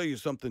 Let me tell you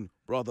something,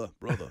 brother.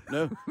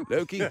 No,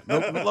 Loki. No,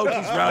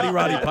 Loki's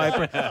Roddy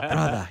Piper.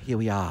 Brother, here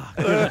we are.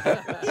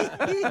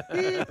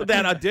 But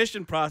that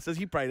audition process,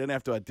 he probably didn't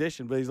have to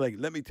audition, but he's like,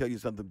 let me tell you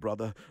something,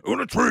 brother.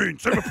 On a train,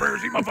 say my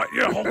prayers, eat my fight.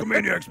 Yeah,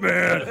 Hulkamaniacs,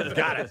 man.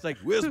 Got it. It's like,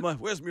 where's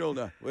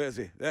Mjolnir? Where is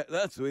he?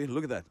 That's sweet.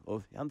 Look at that.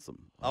 Oh, handsome.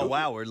 Oh,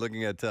 wow. We're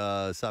looking at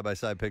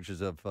side-by-side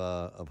pictures of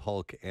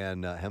Hulk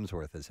and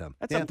Hemsworth as him.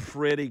 That's a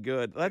pretty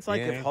good. That's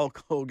like if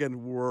Hulk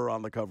Hogan were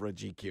on the cover of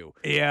GQ.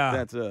 Yeah.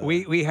 That's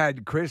we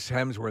had Chris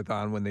Hemsworth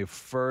on when the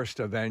first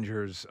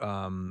Avengers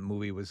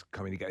movie was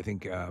coming together. I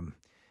think, and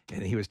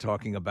he was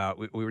talking about,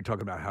 we were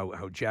talking about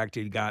how jacked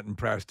he'd got in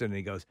Preston, and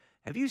he goes,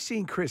 have you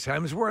seen Chris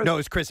Hemsworth? No,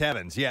 it's Chris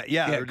Evans. Yeah.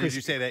 Or Chris, did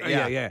you say that?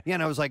 Yeah. Yeah,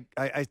 and I was like,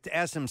 I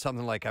asked him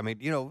something like, I mean,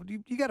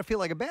 you got to feel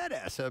like a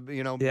badass,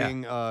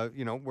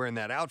 being, wearing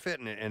that outfit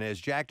and as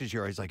jacked as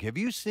you are. He's like, have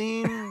you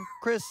seen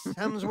Chris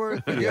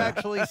Hemsworth? Have you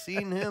actually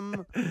seen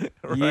him?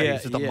 Right. Yeah,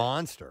 he's just a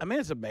monster. I mean,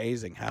 it's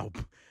amazing how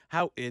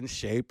in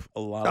shape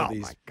a lot of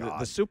these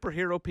the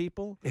superhero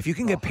people. If you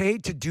can get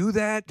paid to do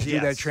that,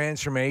 do that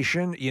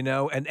transformation,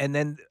 and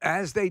then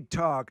as they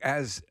talk,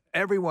 as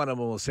every one of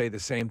them will say the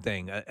same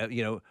thing.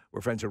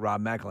 We're friends with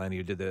Rob McElhenney,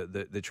 who did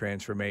the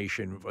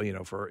transformation,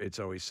 for It's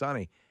Always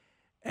Sunny,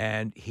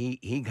 and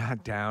he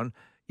got down,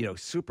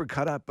 super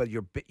cut up, but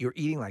you're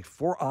eating like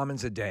 4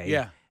 almonds a day.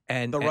 Yeah,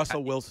 and the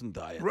Russell Wilson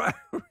diet. Right,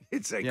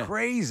 it's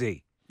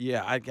crazy.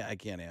 Yeah, I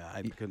can't. Yeah,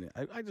 I couldn't.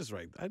 I just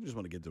want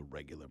to get to a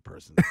regular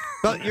person.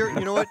 But you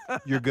know what?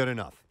 You're good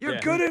enough. You're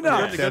good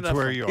enough. That's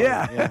where you are.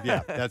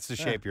 Yeah. That's the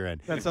shape you're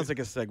in. That sounds like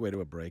a segue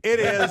to a break.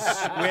 It is.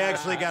 We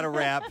actually got to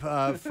wrap,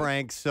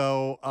 Frank.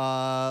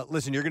 So,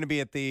 listen, you're going to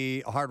be at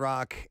the Hard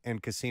Rock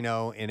and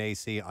Casino in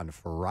AC on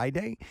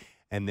Friday,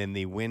 and then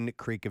the Wind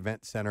Creek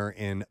Event Center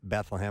in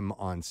Bethlehem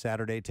on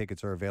Saturday.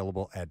 Tickets are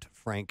available at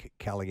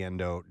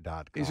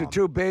frankcaliendo.com. These are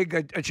too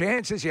big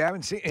chances. You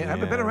haven't seen,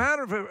 haven't been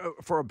around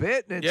for a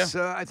bit. It's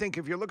I think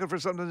if you're looking for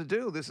something to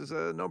do, this is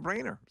a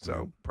no-brainer.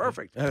 So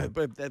perfect.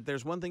 But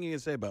there's one thing you can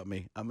say about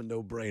me: I'm a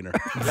no-brainer.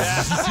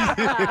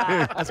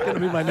 That's going to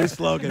be my new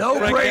slogan.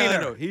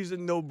 No-brainer. He's a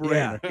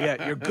no-brainer.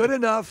 Yeah, you're good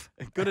enough.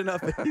 Good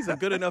enough. He's a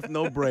good enough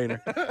no-brainer.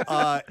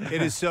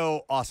 It is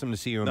so awesome to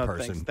see you in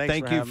person. Thanks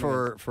Thank you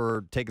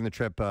for taking the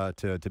trip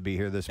to be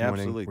here this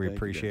morning. Absolutely. We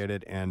appreciate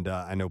it, and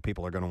I know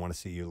people are going to want to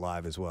see you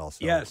live as well.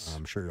 So yes.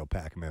 I'm sure you'll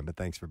pack them in. But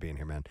thanks for being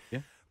here, man.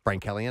 Yeah.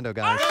 Frank Caliendo,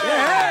 guys.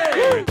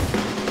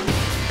 Hey!